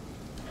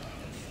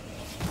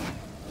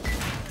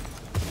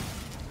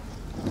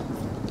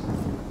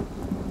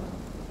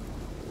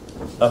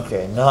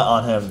 Okay, not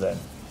on him then.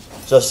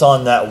 Just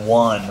on that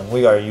one,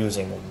 we are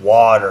using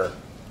water.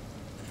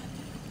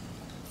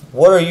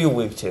 What are you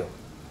weak to?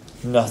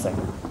 Nothing.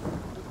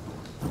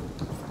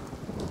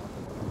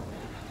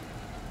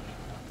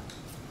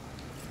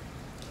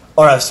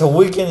 Alright, so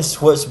we can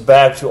switch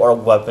back to our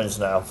weapons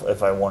now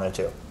if I wanted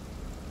to.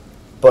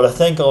 But I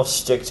think I'll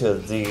stick to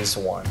these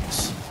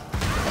ones.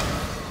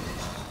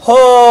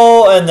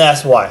 Oh, and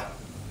that's why.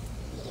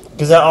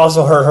 Because that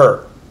also hurt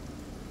her.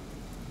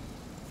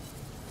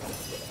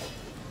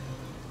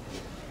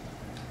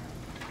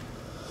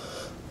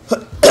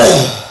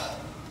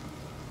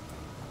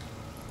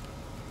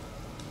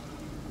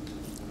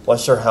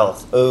 What's your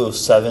health? Oh,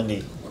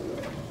 70.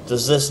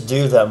 Does this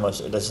do that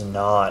much? It does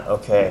not.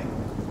 Okay.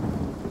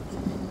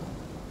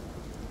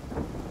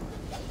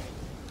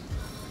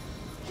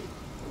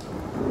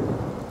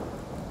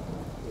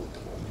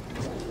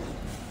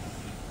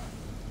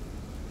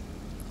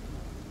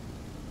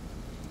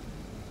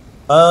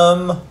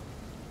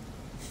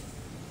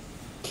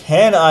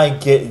 Can I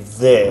get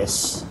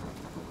this?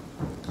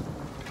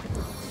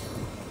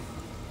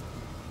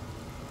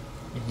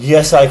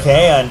 Yes, I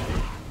can.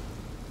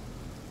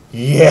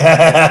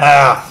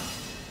 Yeah!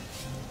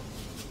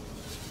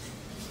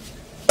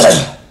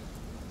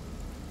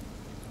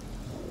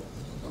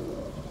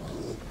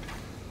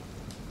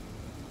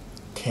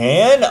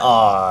 Can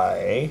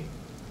I?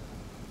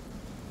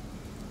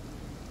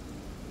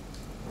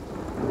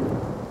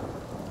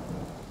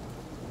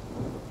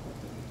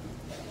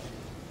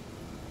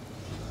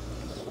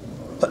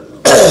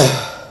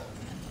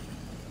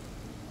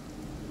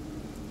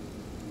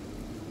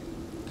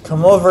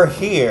 Come over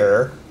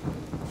here.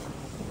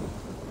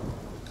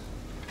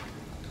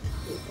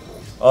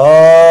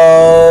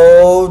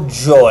 Oh,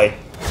 joy.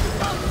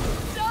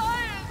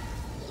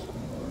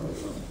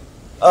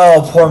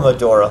 Oh, poor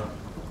Medora.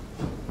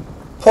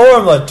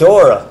 Poor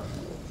Medora.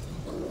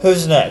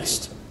 Who's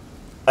next?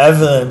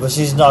 Evelyn, but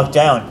she's knocked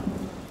down.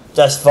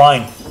 That's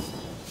fine.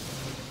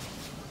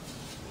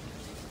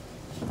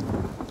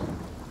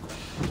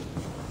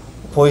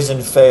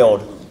 Poison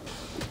failed.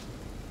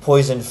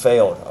 Poison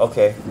failed.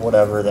 Okay,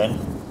 whatever then.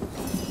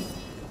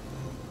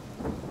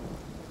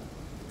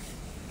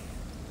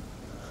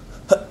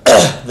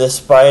 This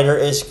spider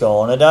is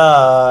gonna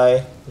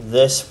die.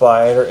 This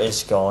spider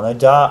is gonna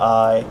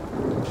die.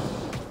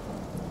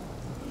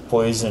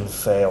 Poison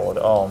failed.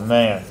 Oh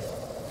man.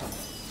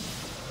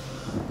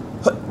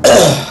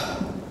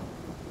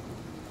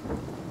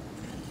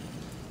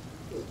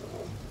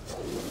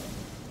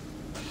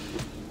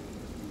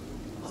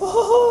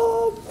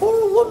 Oh,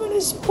 poor woman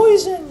is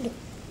poisoned.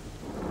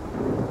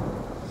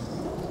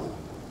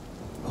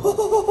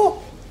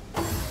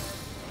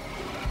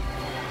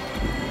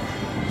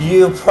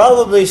 You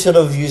probably should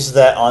have used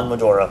that on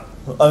Medora.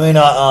 I mean,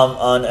 not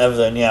on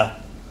Evelyn, yeah.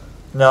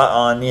 Not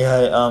on,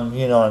 yeah,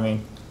 you know what I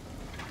mean.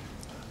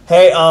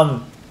 Hey,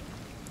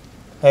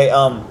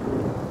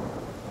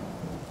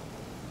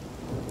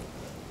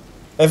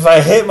 if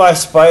I hit my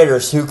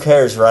spiders, who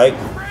cares, right?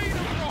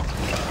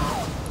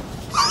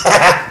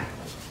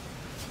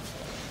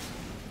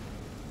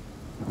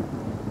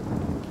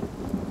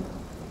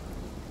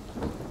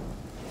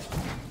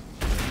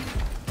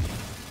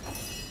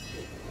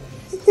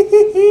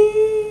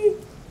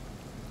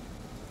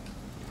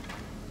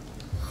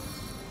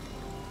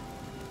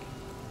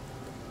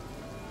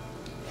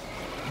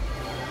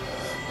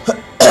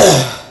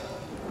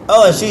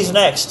 Oh, and she's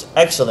next.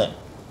 Excellent.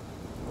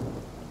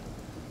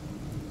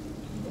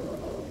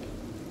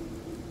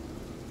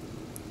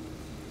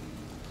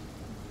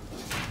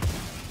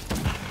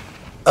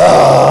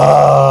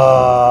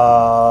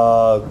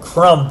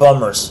 Crumb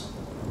bummers.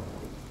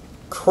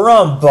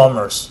 Crumb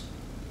bummers.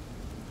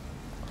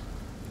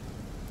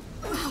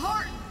 My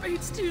heart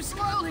beats too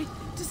slowly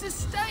to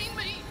sustain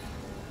me.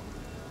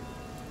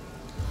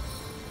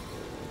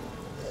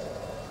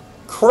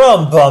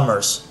 Crumb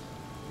bummers.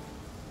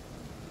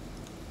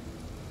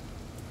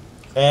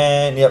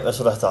 And yep, that's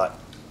what I thought.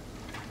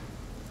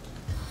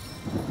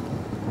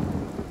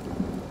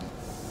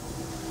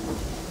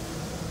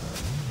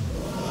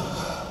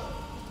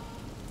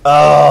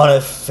 Oh, and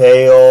it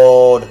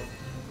failed.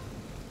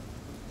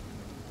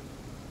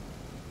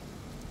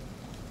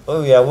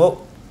 Oh yeah,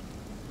 well,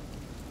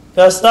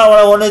 that's not what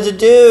I wanted to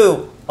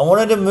do. I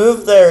wanted to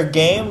move there,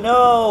 game.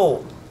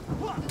 No.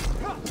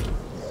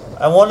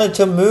 I wanted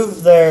to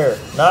move there,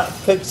 not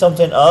pick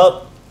something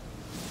up.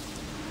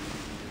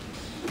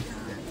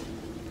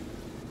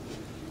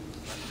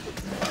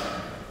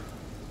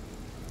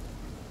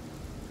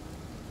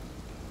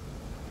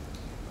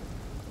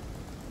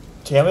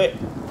 Damn it.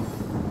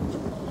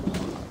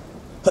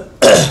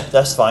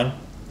 That's fine.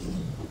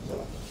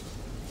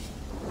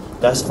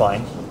 That's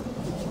fine.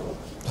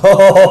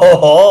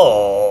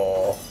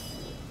 Oh.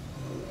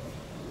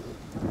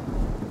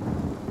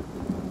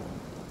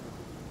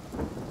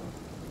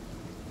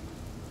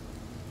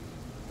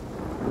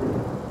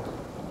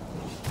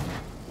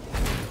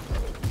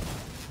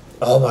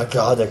 Oh my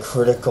god, the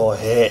critical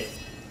hit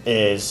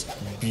is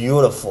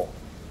beautiful.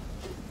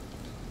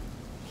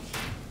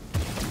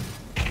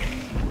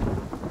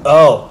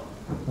 Oh,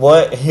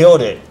 what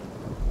healed it?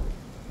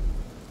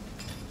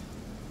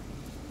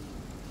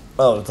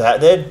 Oh,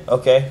 that did?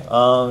 Okay.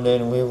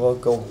 Then we will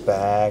go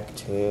back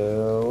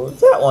to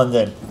that one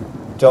then.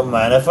 Don't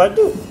mind if I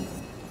do.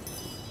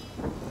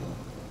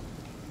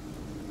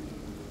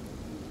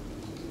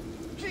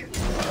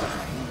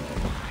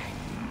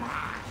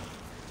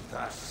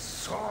 The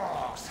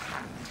Source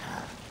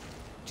Hunter.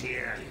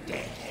 Dearly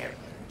dead heaven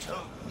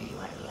told me you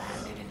had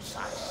landed in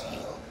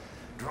Seal,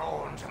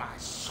 drawn to my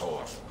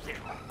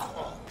source-ridden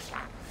corpse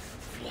like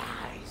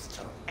flies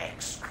to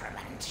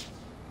excrement.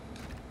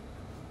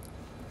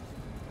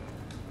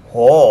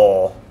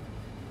 Oh.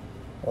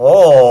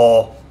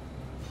 Oh.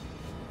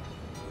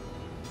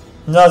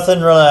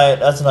 Nothing really,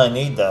 that's what I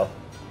need though.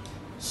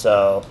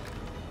 So.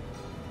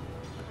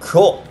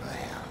 Cool.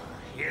 Well,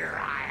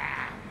 here I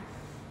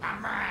am.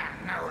 A man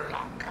no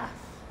longer.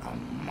 A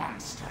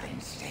monster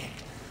instead.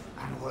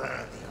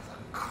 Unworthy of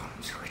a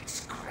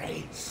conduit's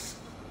grace.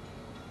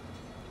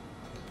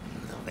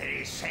 The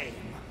very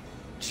same.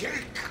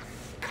 Jake,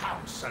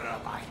 counselor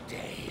by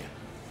day.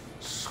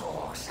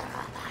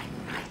 Sorcerer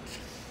by night.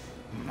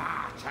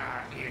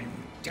 Martyr in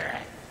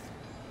death.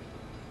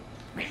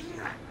 Me?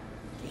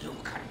 You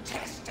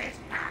contest it,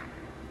 man.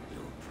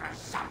 You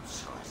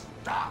presumptuous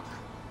dog.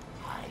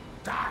 I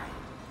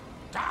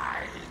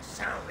died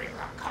serving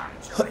the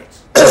conduit.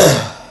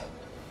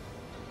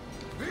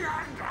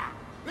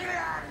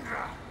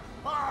 Leandra!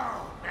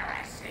 Oh,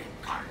 blessed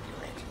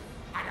conduit.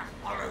 I'd have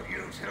followed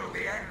you till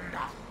the end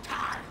of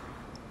time.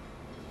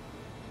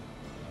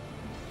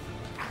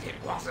 And it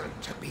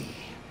wasn't to be.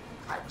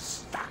 I was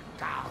stuck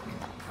down in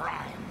the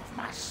prime of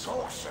my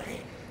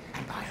sorcery,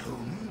 and by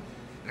whom?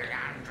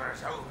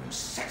 Leandra's own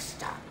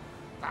sister.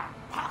 The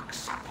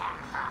pox upon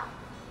her.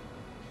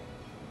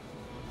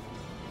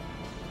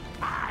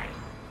 I,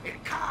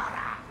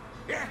 Ikara!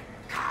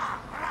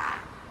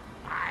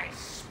 I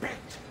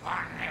spit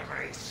on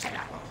every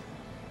syllable.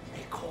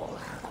 They call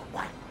her the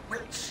White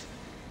Witch.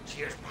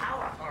 She is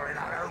powerful in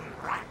her own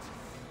right,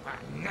 but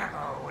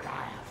never would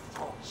I have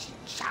thought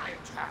she'd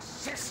challenge her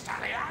sister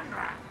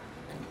Leandra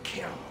and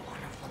kill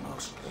one of the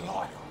most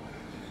loyal.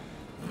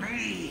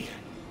 Me!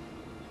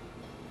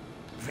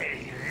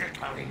 Very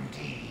little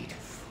indeed.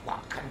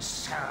 What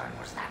concern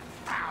was that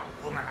foul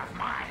woman of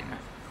mine?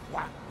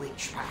 What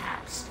witch,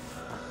 perhaps?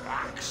 The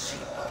black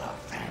sheep of her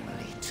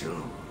family,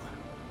 too.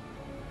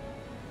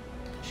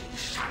 She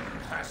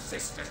shunned her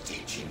sister's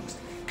teachings.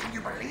 Can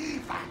you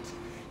believe that?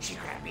 She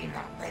could have been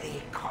the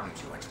very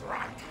conduit's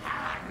right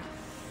hand,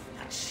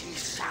 but she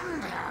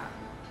shunned her.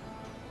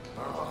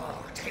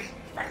 Oh, take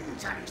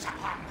vengeance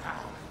upon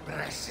her,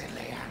 blessed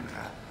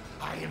Leandra.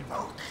 I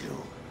invoke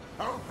you.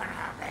 Open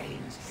her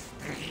veins,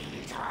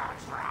 bleed her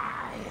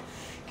dry,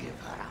 give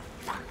her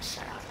a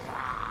function at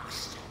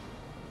last.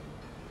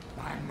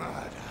 My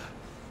murder,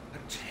 a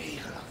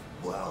tale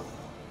of woe.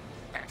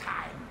 The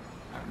time,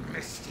 a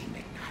misty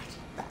midnight.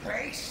 The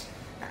place,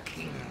 the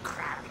King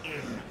Crab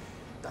Inn.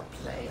 The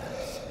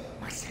players,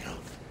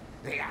 myself,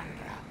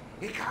 Leandra,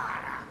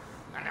 Ikara,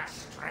 and a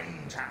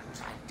stranger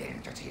whose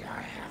identity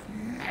I have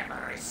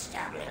never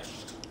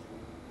established.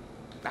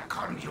 The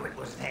conduit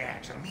was there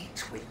to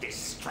meet with this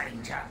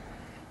stranger,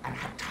 and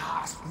had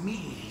tasked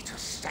me to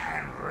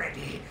stand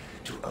ready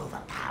to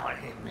overpower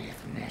him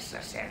if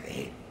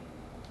necessary.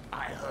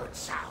 I heard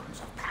sounds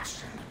of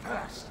passion at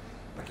first,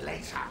 but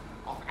later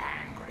of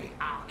angry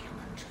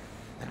argument.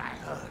 Then I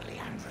heard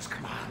Leandra's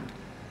command,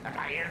 and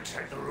I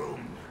entered the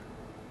room.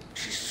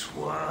 She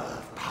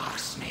swerved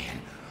past me,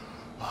 and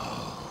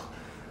oh,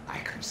 I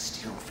can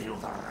still feel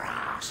the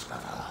rasp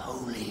of her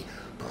holy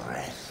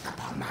breath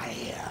upon my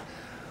ear.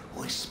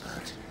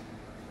 Whispered,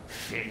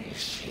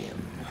 "Finish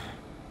him."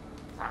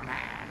 The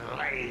man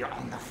lay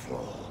on the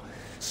floor,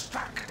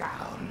 struck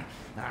down,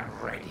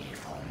 and ready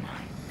for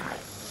my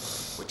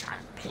knife, which I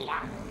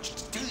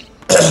plunged deep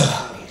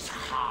into his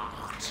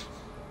heart.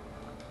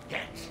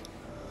 Yet,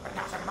 but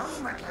not a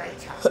moment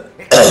later,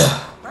 it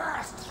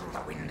burst through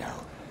the window,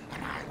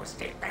 and I was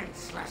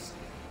defenseless.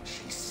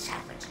 She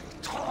savagely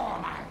tore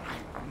my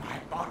life from my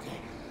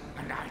body,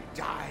 and I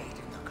died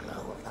in the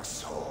glow of the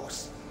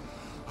source.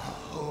 A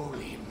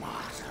holy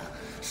martyr,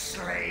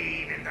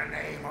 slain in the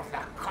name of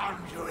the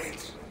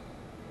conduit.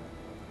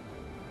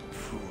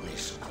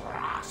 Foolish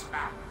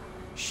grasper.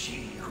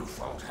 She who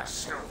thought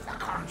herself the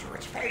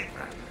conduit's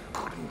favorite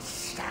couldn't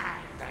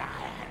stand that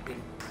I had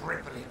been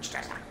privileged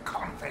as a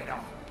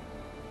confidant.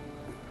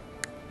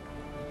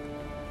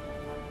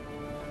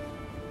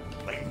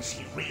 When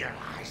she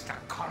realized the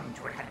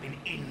conduit had been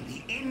in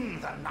the inn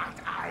the night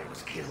I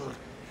was killed,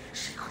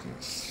 she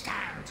couldn't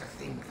stand to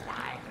think that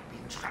I had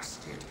been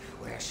trusted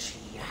where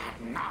she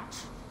had not.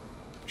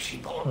 She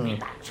brought me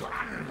back to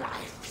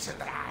unlife so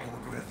that I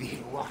would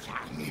reveal what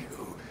I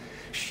knew.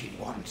 She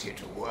wanted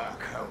to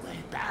work her way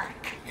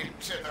back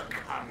into the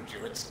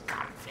conduit's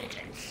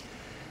confidence.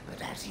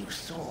 But as you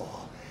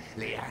saw,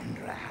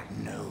 Leandra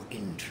had no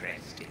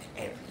interest in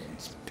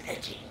Evelyn's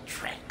petty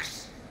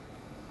tricks.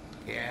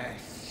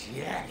 Yes,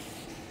 yes,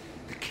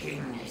 the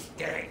king is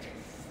dead,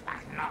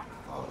 and not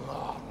for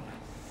long.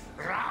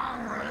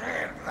 Long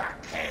live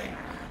the king!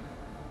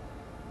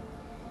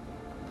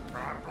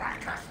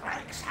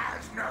 Brachiothrax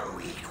has no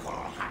equal,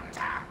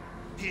 Hunter.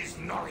 His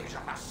knowledge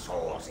of the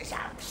source is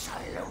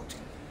absolute,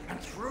 and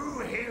through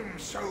him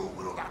so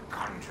will the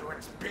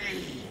conduits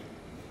be.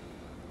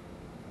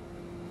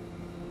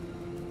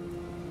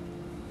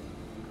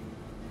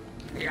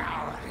 The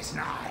hour is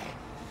nigh.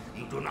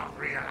 You do not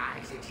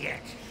realize it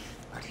yet,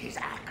 but his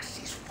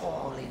axe is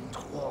falling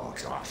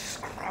towards your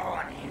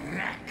scrawny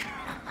neck.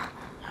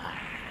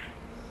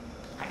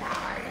 And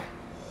I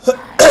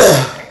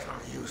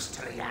little used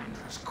to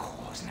Leandra's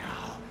cause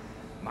now.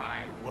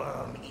 My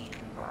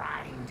worm-eaten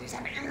grind is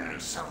an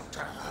insult to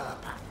her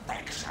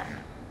perfection.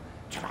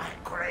 To my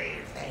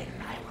grave, then,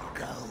 I will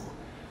go.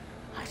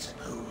 I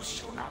suppose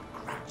she'll not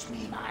grudge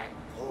me my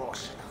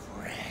portion of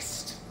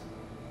rest.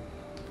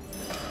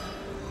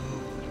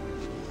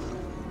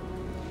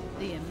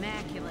 The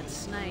immaculate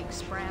snake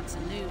sprouts a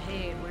new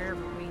head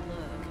wherever we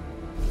look.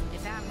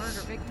 If our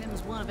murder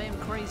victim's one of them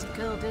crazy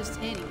cultists,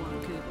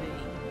 anyone could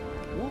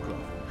be.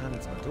 Warcraft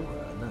handed my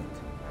daughter a note.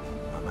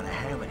 No matter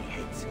how many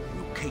heads,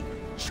 we'll keep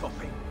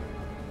chopping.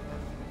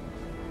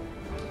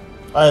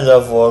 I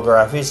love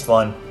Warcraft, he's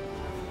fun.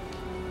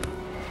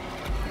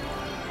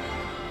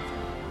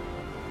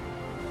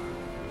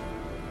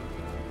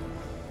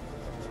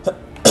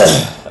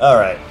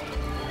 Alright.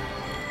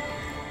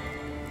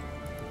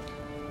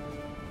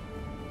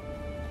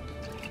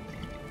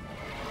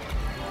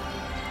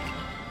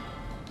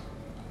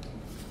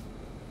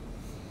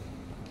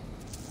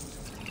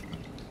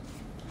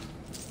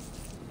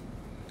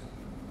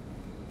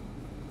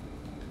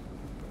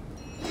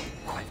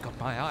 I've got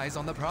my eyes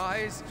on the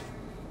prize.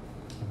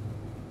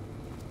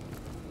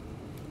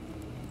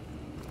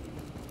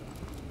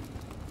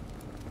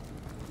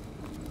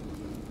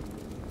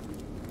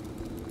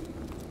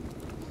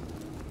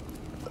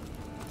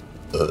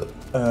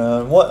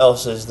 What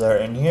else is there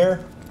in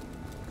here?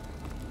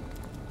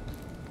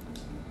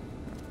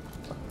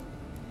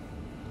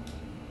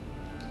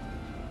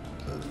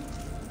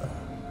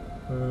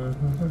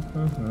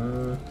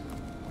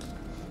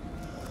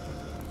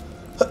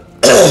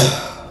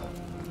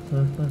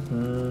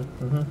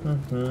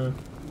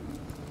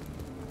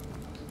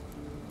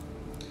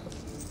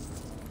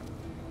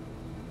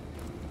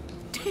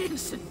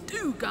 Dancing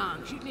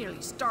dugongs, you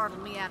nearly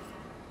startled me out.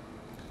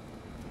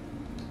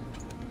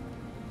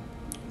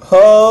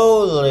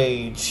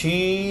 Holy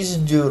cheese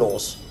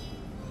doodles.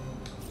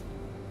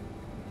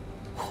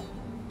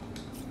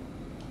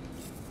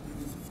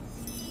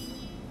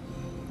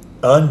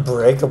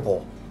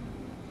 Unbreakable.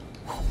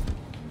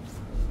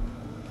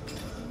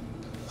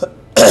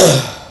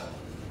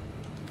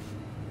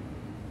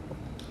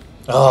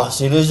 Oh,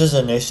 see, this is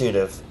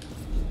initiative.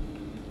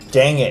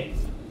 Dang it.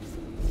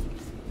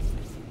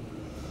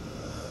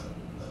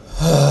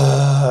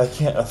 I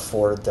can't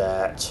afford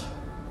that.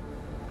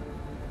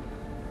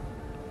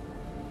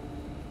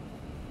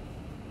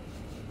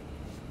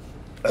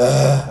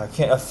 I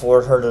can't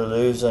afford her to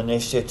lose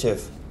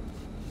initiative.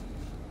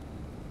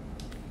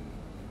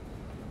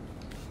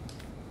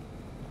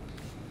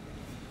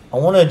 I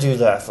want to do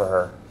that for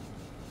her.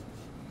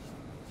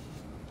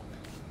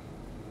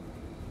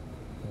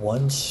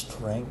 1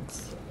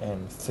 strength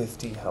and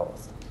 50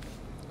 health.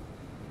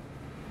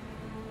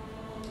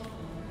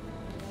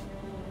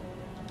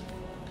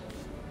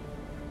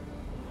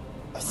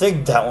 I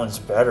think that one's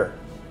better.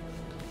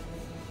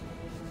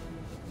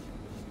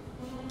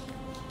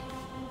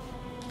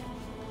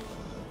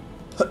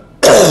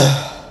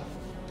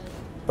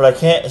 But I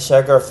can't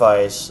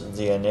sacrifice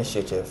the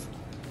initiative.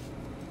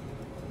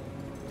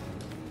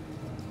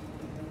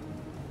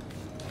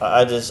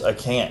 I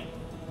can't.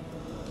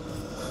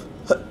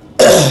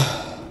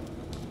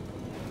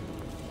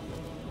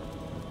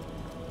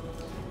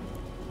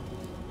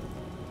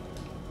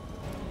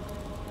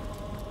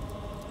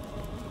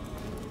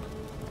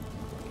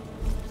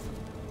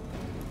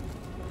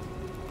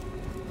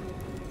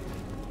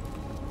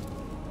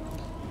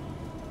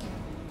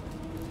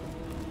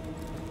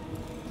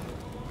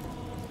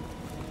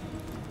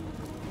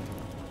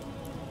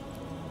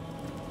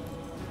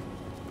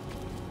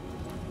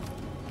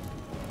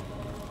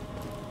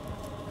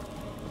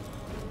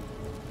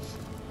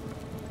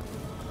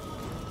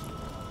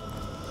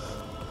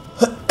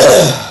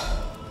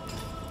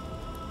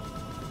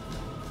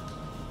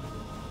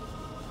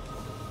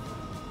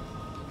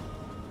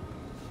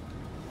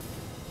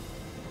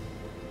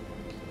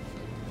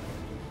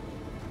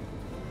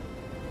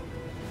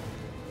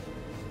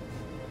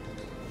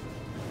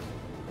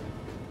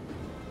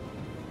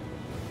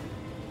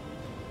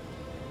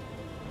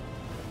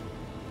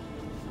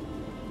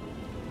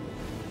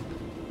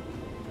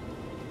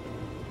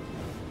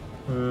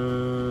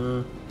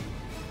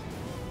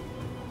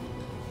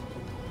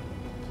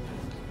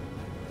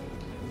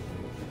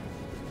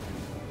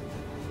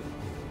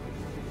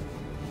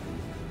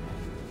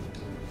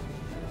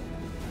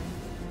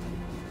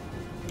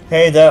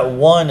 Hey, that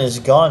one is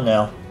gone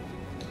now.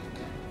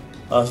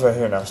 Oh, it's right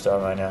here now, still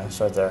right now. It's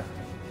right there.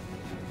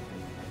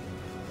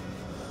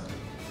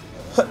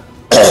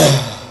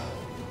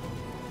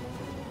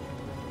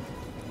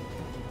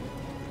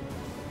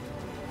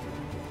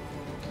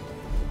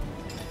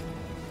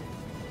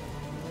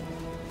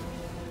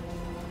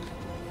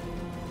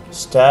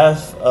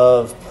 Staff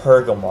of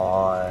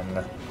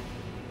Pergamon.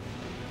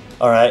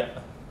 Alright.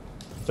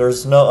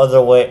 There's no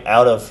other way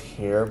out of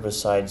here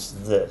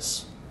besides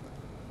this.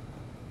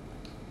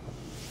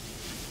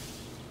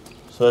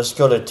 So let's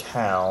go to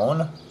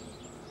town.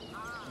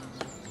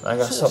 I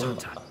got something.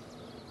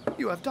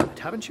 You have done it,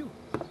 haven't you?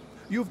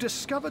 You've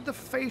discovered the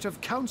fate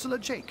of Counselor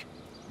Jake.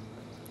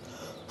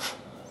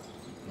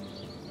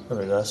 There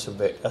we go.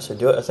 That should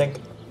do it, I think.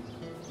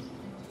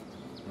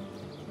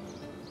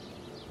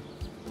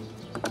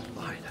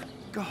 By the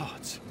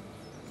gods.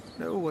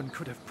 No one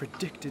could have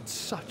predicted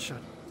such a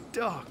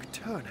dark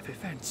turn of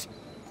events.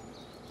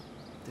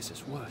 This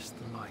is worse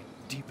than my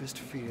deepest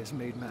fears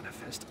made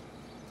manifest.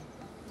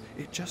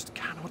 It just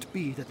cannot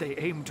be that they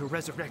aim to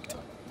resurrect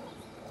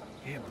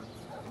him.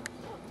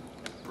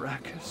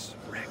 Brachus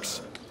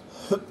Rex.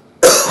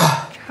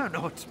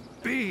 Cannot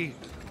be.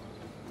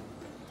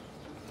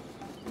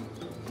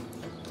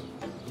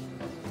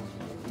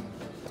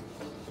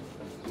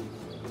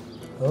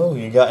 Oh,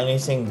 you got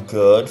anything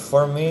good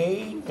for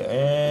me?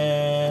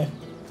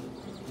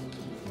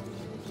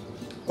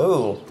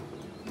 Ooh.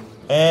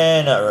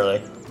 Not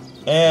really.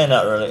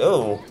 Not really.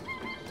 Ooh.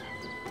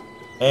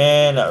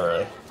 Not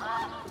really.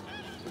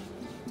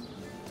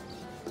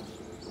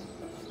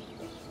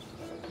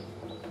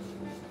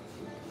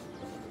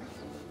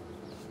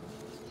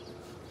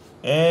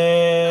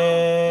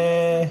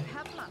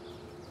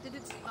 Did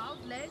it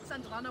sprout legs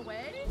and run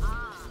away?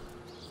 Ah,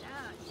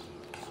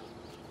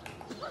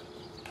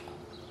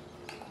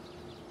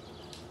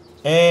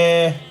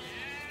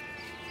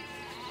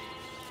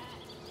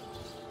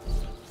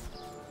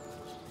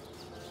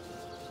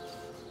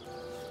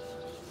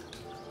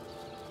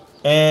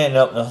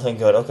 Nope, nothing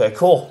good. Okay,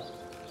 cool.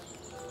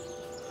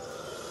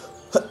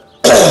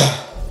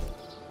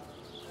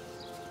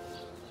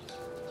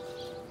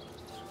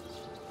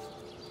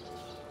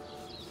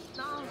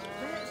 now,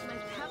 where is my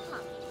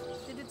pepper?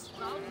 Did it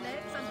sprout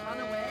legs and run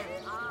away?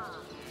 Ah,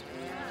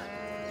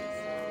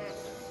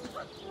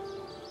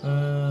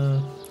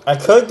 I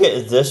could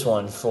get this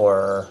one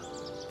for...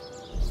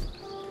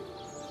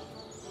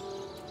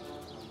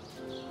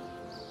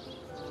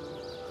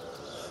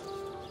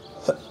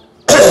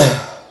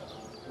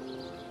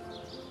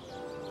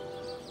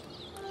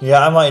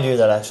 Yeah, I might do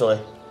that actually.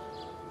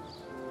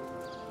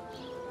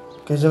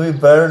 Because it'll be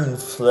better than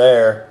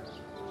Flare.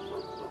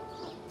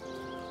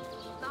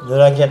 Then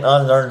I can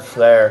unlearn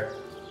Flare.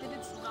 did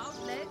it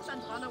sprout legs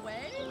and run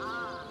away?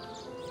 Ah,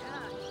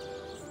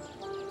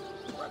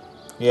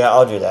 Yeah,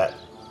 I'll do that.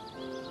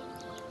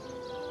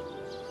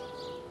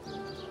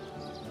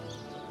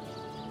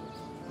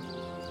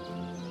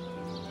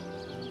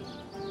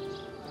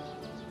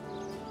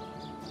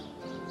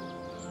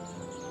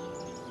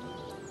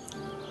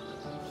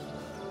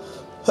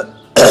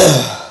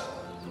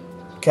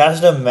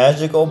 Cast a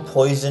magical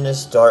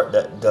poisonous dart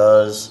that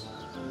does...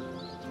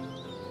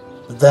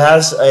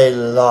 That's a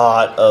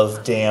lot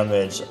of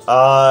damage.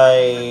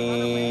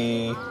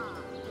 I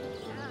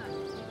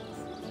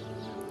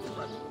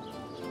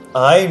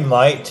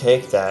might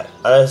take that.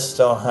 I just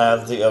don't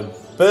have the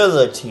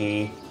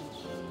ability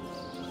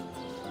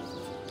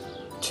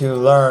to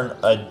learn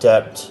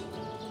Adept.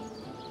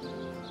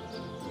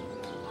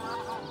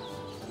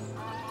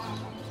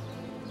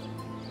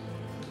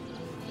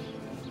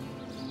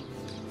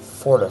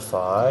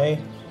 Fortify.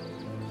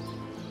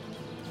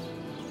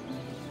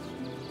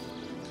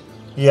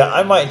 Yeah,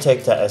 I might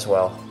take that as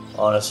well,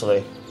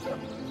 honestly.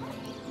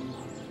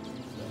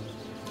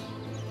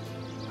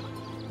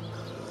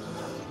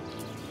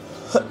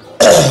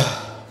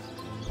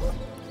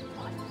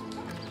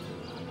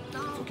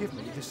 Forgive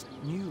me, this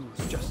news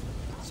just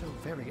so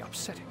very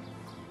upsetting.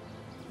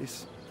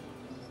 This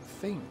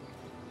thing.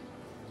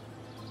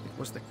 It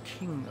was the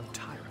king of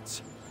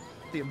tyrants,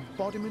 the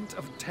embodiment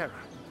of terror.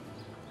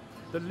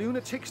 The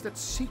lunatics that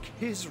seek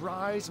his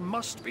rise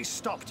must be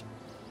stopped,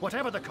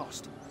 whatever the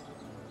cost.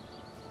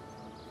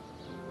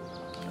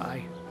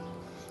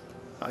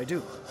 I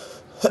do.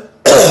 I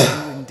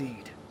do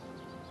indeed.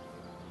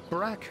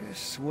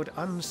 Brachus would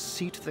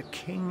unseat the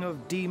king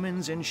of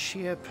demons in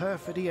sheer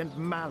perfidy and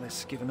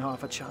malice given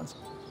half a chance.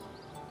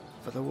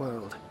 For the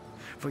world,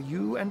 for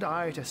you and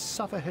I to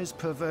suffer his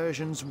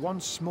perversions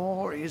once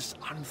more is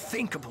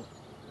unthinkable.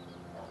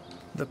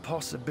 The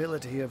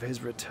possibility of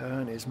his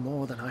return is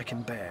more than I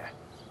can bear.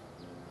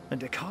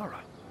 And Ikara,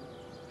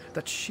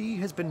 that she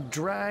has been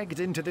dragged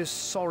into this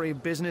sorry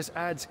business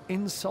adds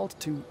insult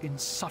to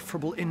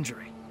insufferable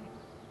injury.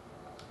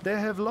 There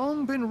have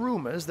long been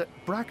rumors that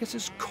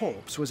Brachus's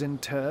corpse was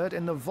interred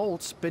in the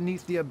vaults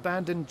beneath the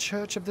abandoned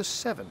Church of the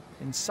Seven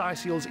in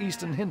Sicil's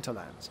eastern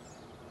hinterlands.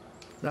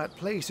 That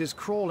place is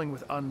crawling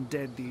with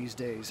undead these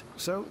days,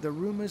 so the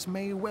rumors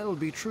may well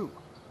be true.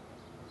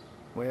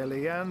 Where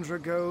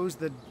Leandra goes,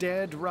 the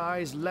dead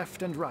rise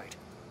left and right.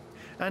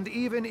 And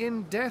even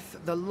in death,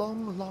 the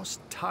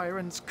long-lost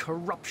tyrant's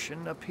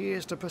corruption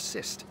appears to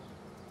persist.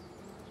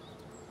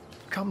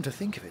 Come to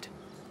think of it,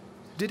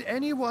 did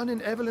anyone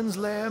in Evelyn's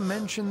lair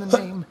mention the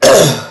name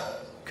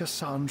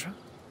Cassandra?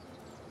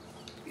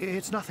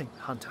 It's nothing,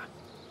 Hunter.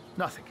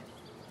 Nothing.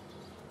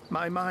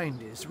 My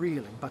mind is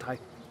reeling, but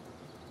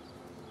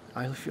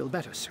I'll feel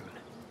better soon.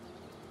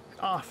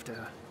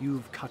 After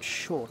you've cut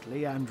short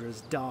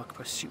Leandra's dark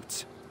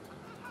pursuits.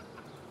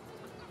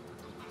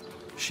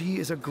 She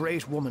is a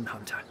great woman,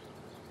 Hunter.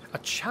 A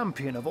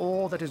champion of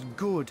all that is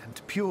good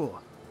and pure.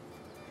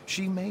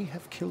 She may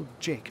have killed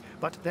Jake,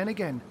 but then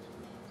again,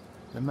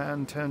 the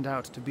man turned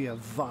out to be a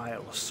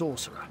vile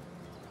sorcerer.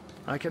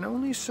 I can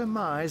only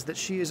surmise that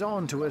she is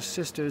on to her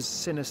sister's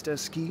sinister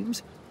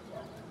schemes,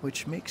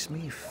 which makes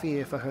me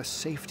fear for her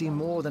safety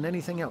more than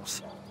anything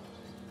else.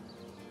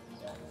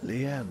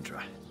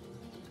 Leandra.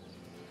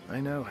 I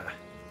know her,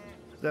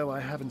 though I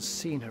haven't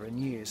seen her in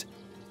years.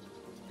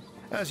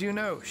 As you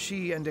know,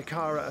 she and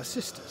Ikara are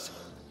sisters.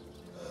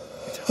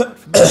 It's hard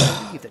for me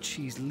to believe that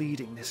she's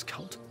leading this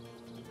cult.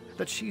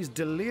 That she's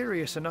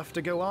delirious enough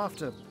to go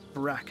after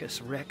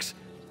Brachus Rex.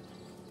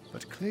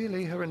 But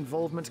clearly her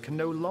involvement can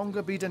no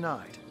longer be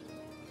denied.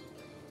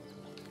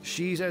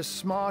 She's as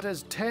smart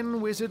as 10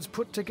 wizards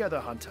put together,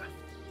 Hunter.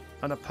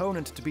 An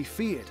opponent to be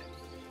feared.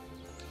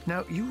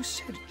 Now, you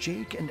said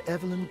Jake and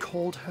Evelyn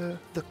called her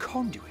the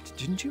Conduit,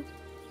 didn't you?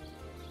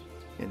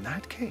 In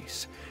that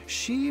case,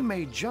 she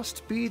may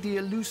just be the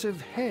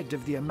elusive head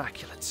of the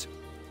Immaculates.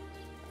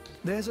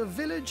 There's a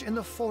village in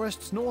the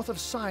forests north of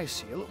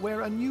Sicil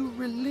where a new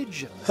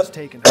religion has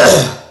taken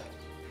hold.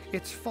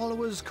 Its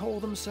followers call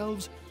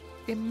themselves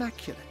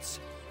Immaculates,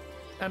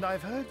 and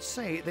I've heard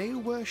say they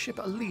worship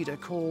a leader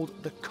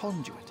called the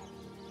Conduit.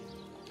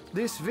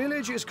 This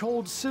village is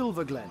called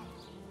Silverglen,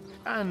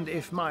 and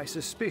if my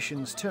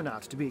suspicions turn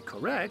out to be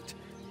correct,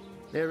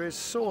 there is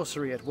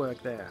sorcery at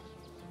work there.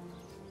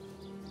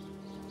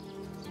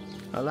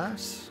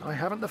 Alas, I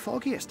haven't the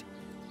foggiest.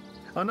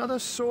 Another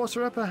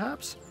sorcerer,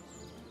 perhaps?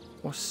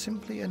 Or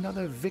simply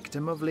another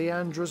victim of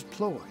Leandra's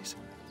ploys?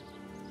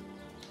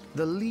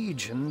 The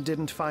Legion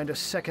didn't find a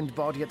second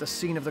body at the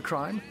scene of the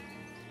crime,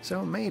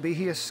 so maybe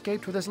he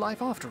escaped with his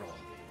life after all.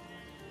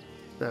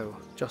 Though,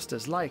 just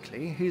as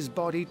likely, his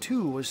body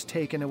too was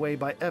taken away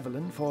by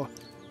Evelyn for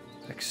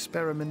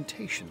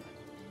experimentation.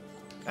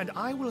 And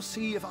I will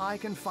see if I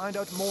can find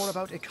out more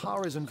about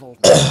Ikara's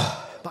involvement.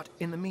 But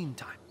in the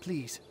meantime,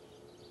 please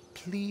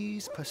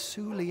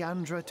pursue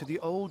Leandra to the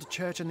old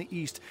church in the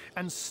east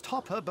and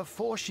stop her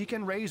before she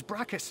can raise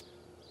Brachus.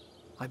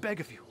 I beg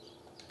of you.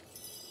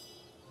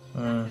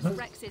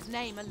 Rex's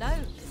name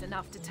alone is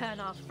enough to turn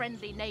our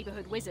friendly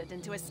neighborhood wizard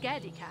into a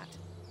scaredy cat.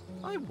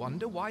 I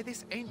wonder why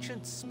this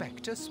ancient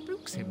spectre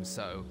spooks him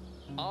so.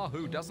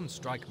 Ahu doesn't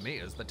strike me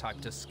as the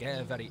type to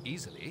scare very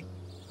easily.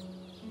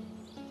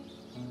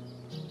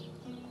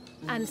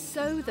 And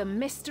so the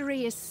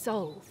mystery is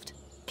solved.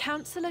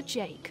 Councillor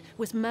Jake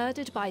was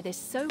murdered by this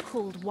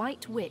so-called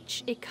White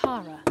Witch,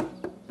 Ikara.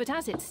 But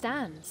as it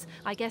stands,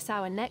 I guess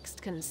our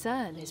next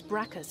concern is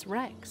Brachus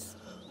Rex.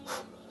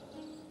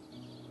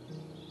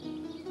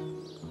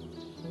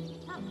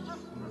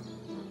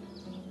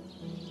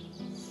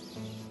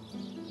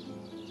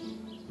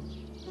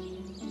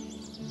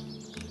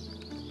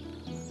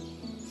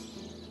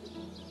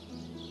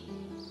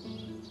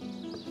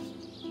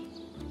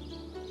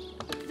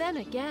 Then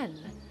again,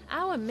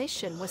 our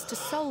mission was to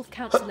solve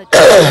Councillor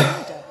Jake's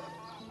murder.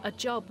 A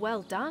job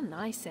well done,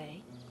 I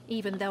say,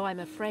 even though I'm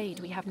afraid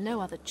we have no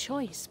other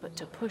choice but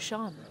to push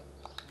on.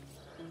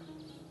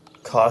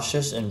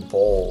 Cautious and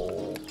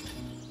bold.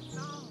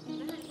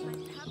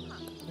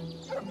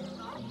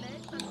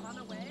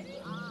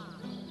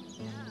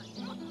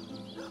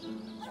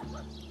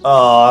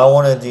 Oh, I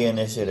wanted the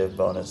initiative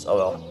bonus. Oh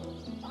well.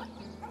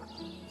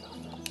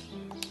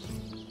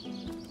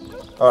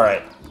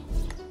 Alright.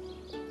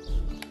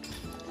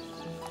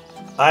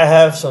 I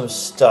have some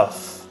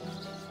stuff.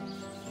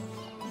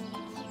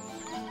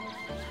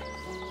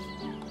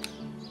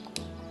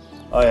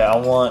 Oh yeah, I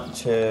want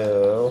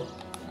to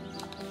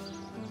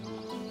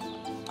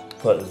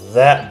put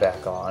that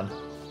back on.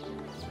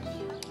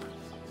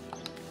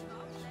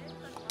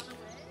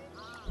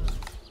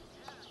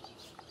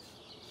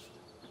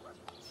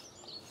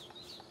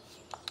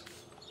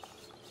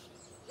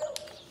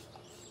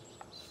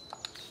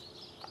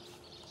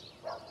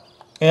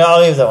 Yeah,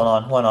 I'll leave that one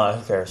on. Why not?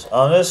 Who cares?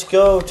 Let's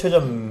go to the...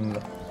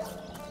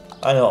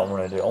 I know what I'm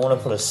going to do. I want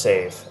to put a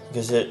save.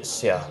 Because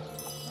it's... yeah.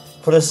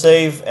 Put a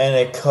save and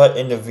a cut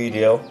in the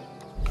video.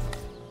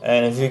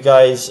 And if you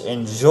guys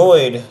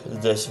enjoyed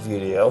this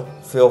video,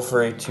 feel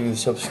free to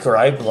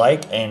subscribe,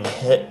 like, and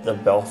hit the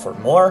bell for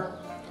more.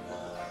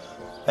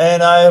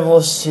 And I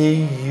will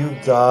see you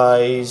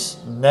guys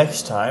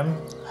next time.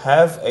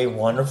 Have a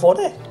wonderful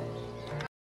day.